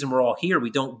 That's the reason we're all here. We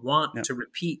don't want Yeah. to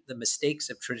repeat the mistakes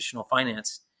of traditional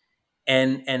finance.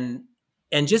 And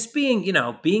just being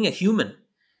a human,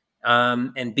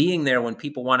 and being there when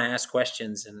people want to ask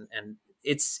questions, and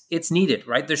it's needed,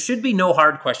 right? There should be no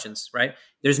hard questions, right?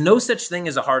 There's no such thing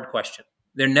as a hard question.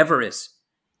 There never is.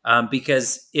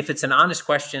 because if it's an honest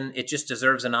question, it just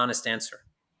deserves an honest answer.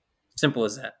 Simple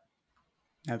as that.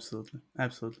 Absolutely.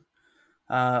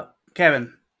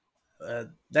 Kevin,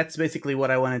 that's basically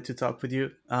what I wanted to talk with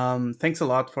you. Thanks a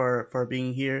lot for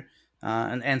being here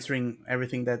and answering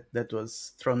everything that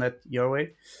was thrown at your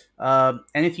way.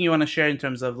 Anything you want to share in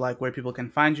terms of like where people can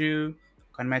find you,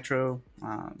 Coinmetro?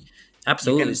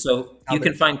 Absolutely. So you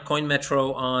can find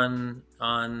Coinmetro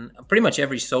on pretty much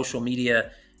every social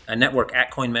media network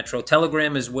at Coinmetro.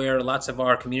 Telegram is where lots of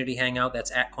our community hang out.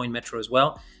 That's at Coinmetro as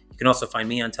well. You can also find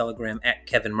me on Telegram at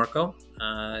Kevin Murcko,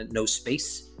 no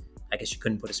space. I guess you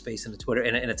couldn't put a space in a Twitter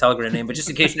in a Telegram name, but just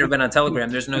in case you've never been on Telegram,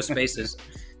 there's no spaces.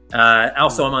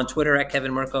 Also, I'm on Twitter at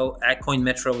Kevin Murcko. At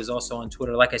Coinmetro is also on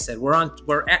Twitter. Like I said, we're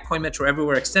at Coinmetro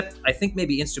everywhere except I think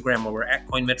maybe Instagram, where we're at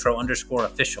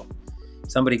Coinmetro_official.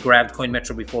 Somebody grabbed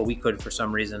Coinmetro before we could for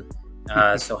some reason,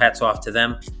 so hats off to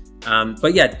them.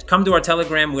 But yeah, come to our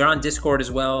Telegram. We're on Discord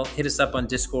as well. Hit us up on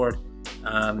Discord.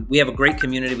 We have a great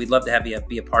community. We'd love to have you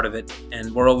be a part of it,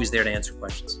 and we're always there to answer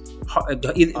questions,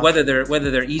 whether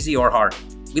they're easy or hard.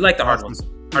 We like the hard ones.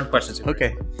 Hard questions.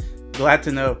 Okay, glad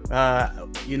to know.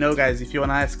 Guys, if you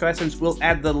want to ask questions, we'll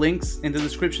add the links in the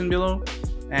description below,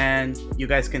 and you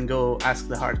guys can go ask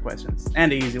the hard questions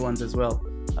and the easy ones as well.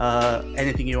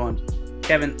 Anything you want.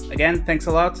 Kevin, again, thanks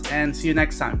a lot, and see you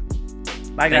next time.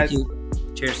 Bye, guys. Thank you.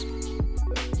 Cheers.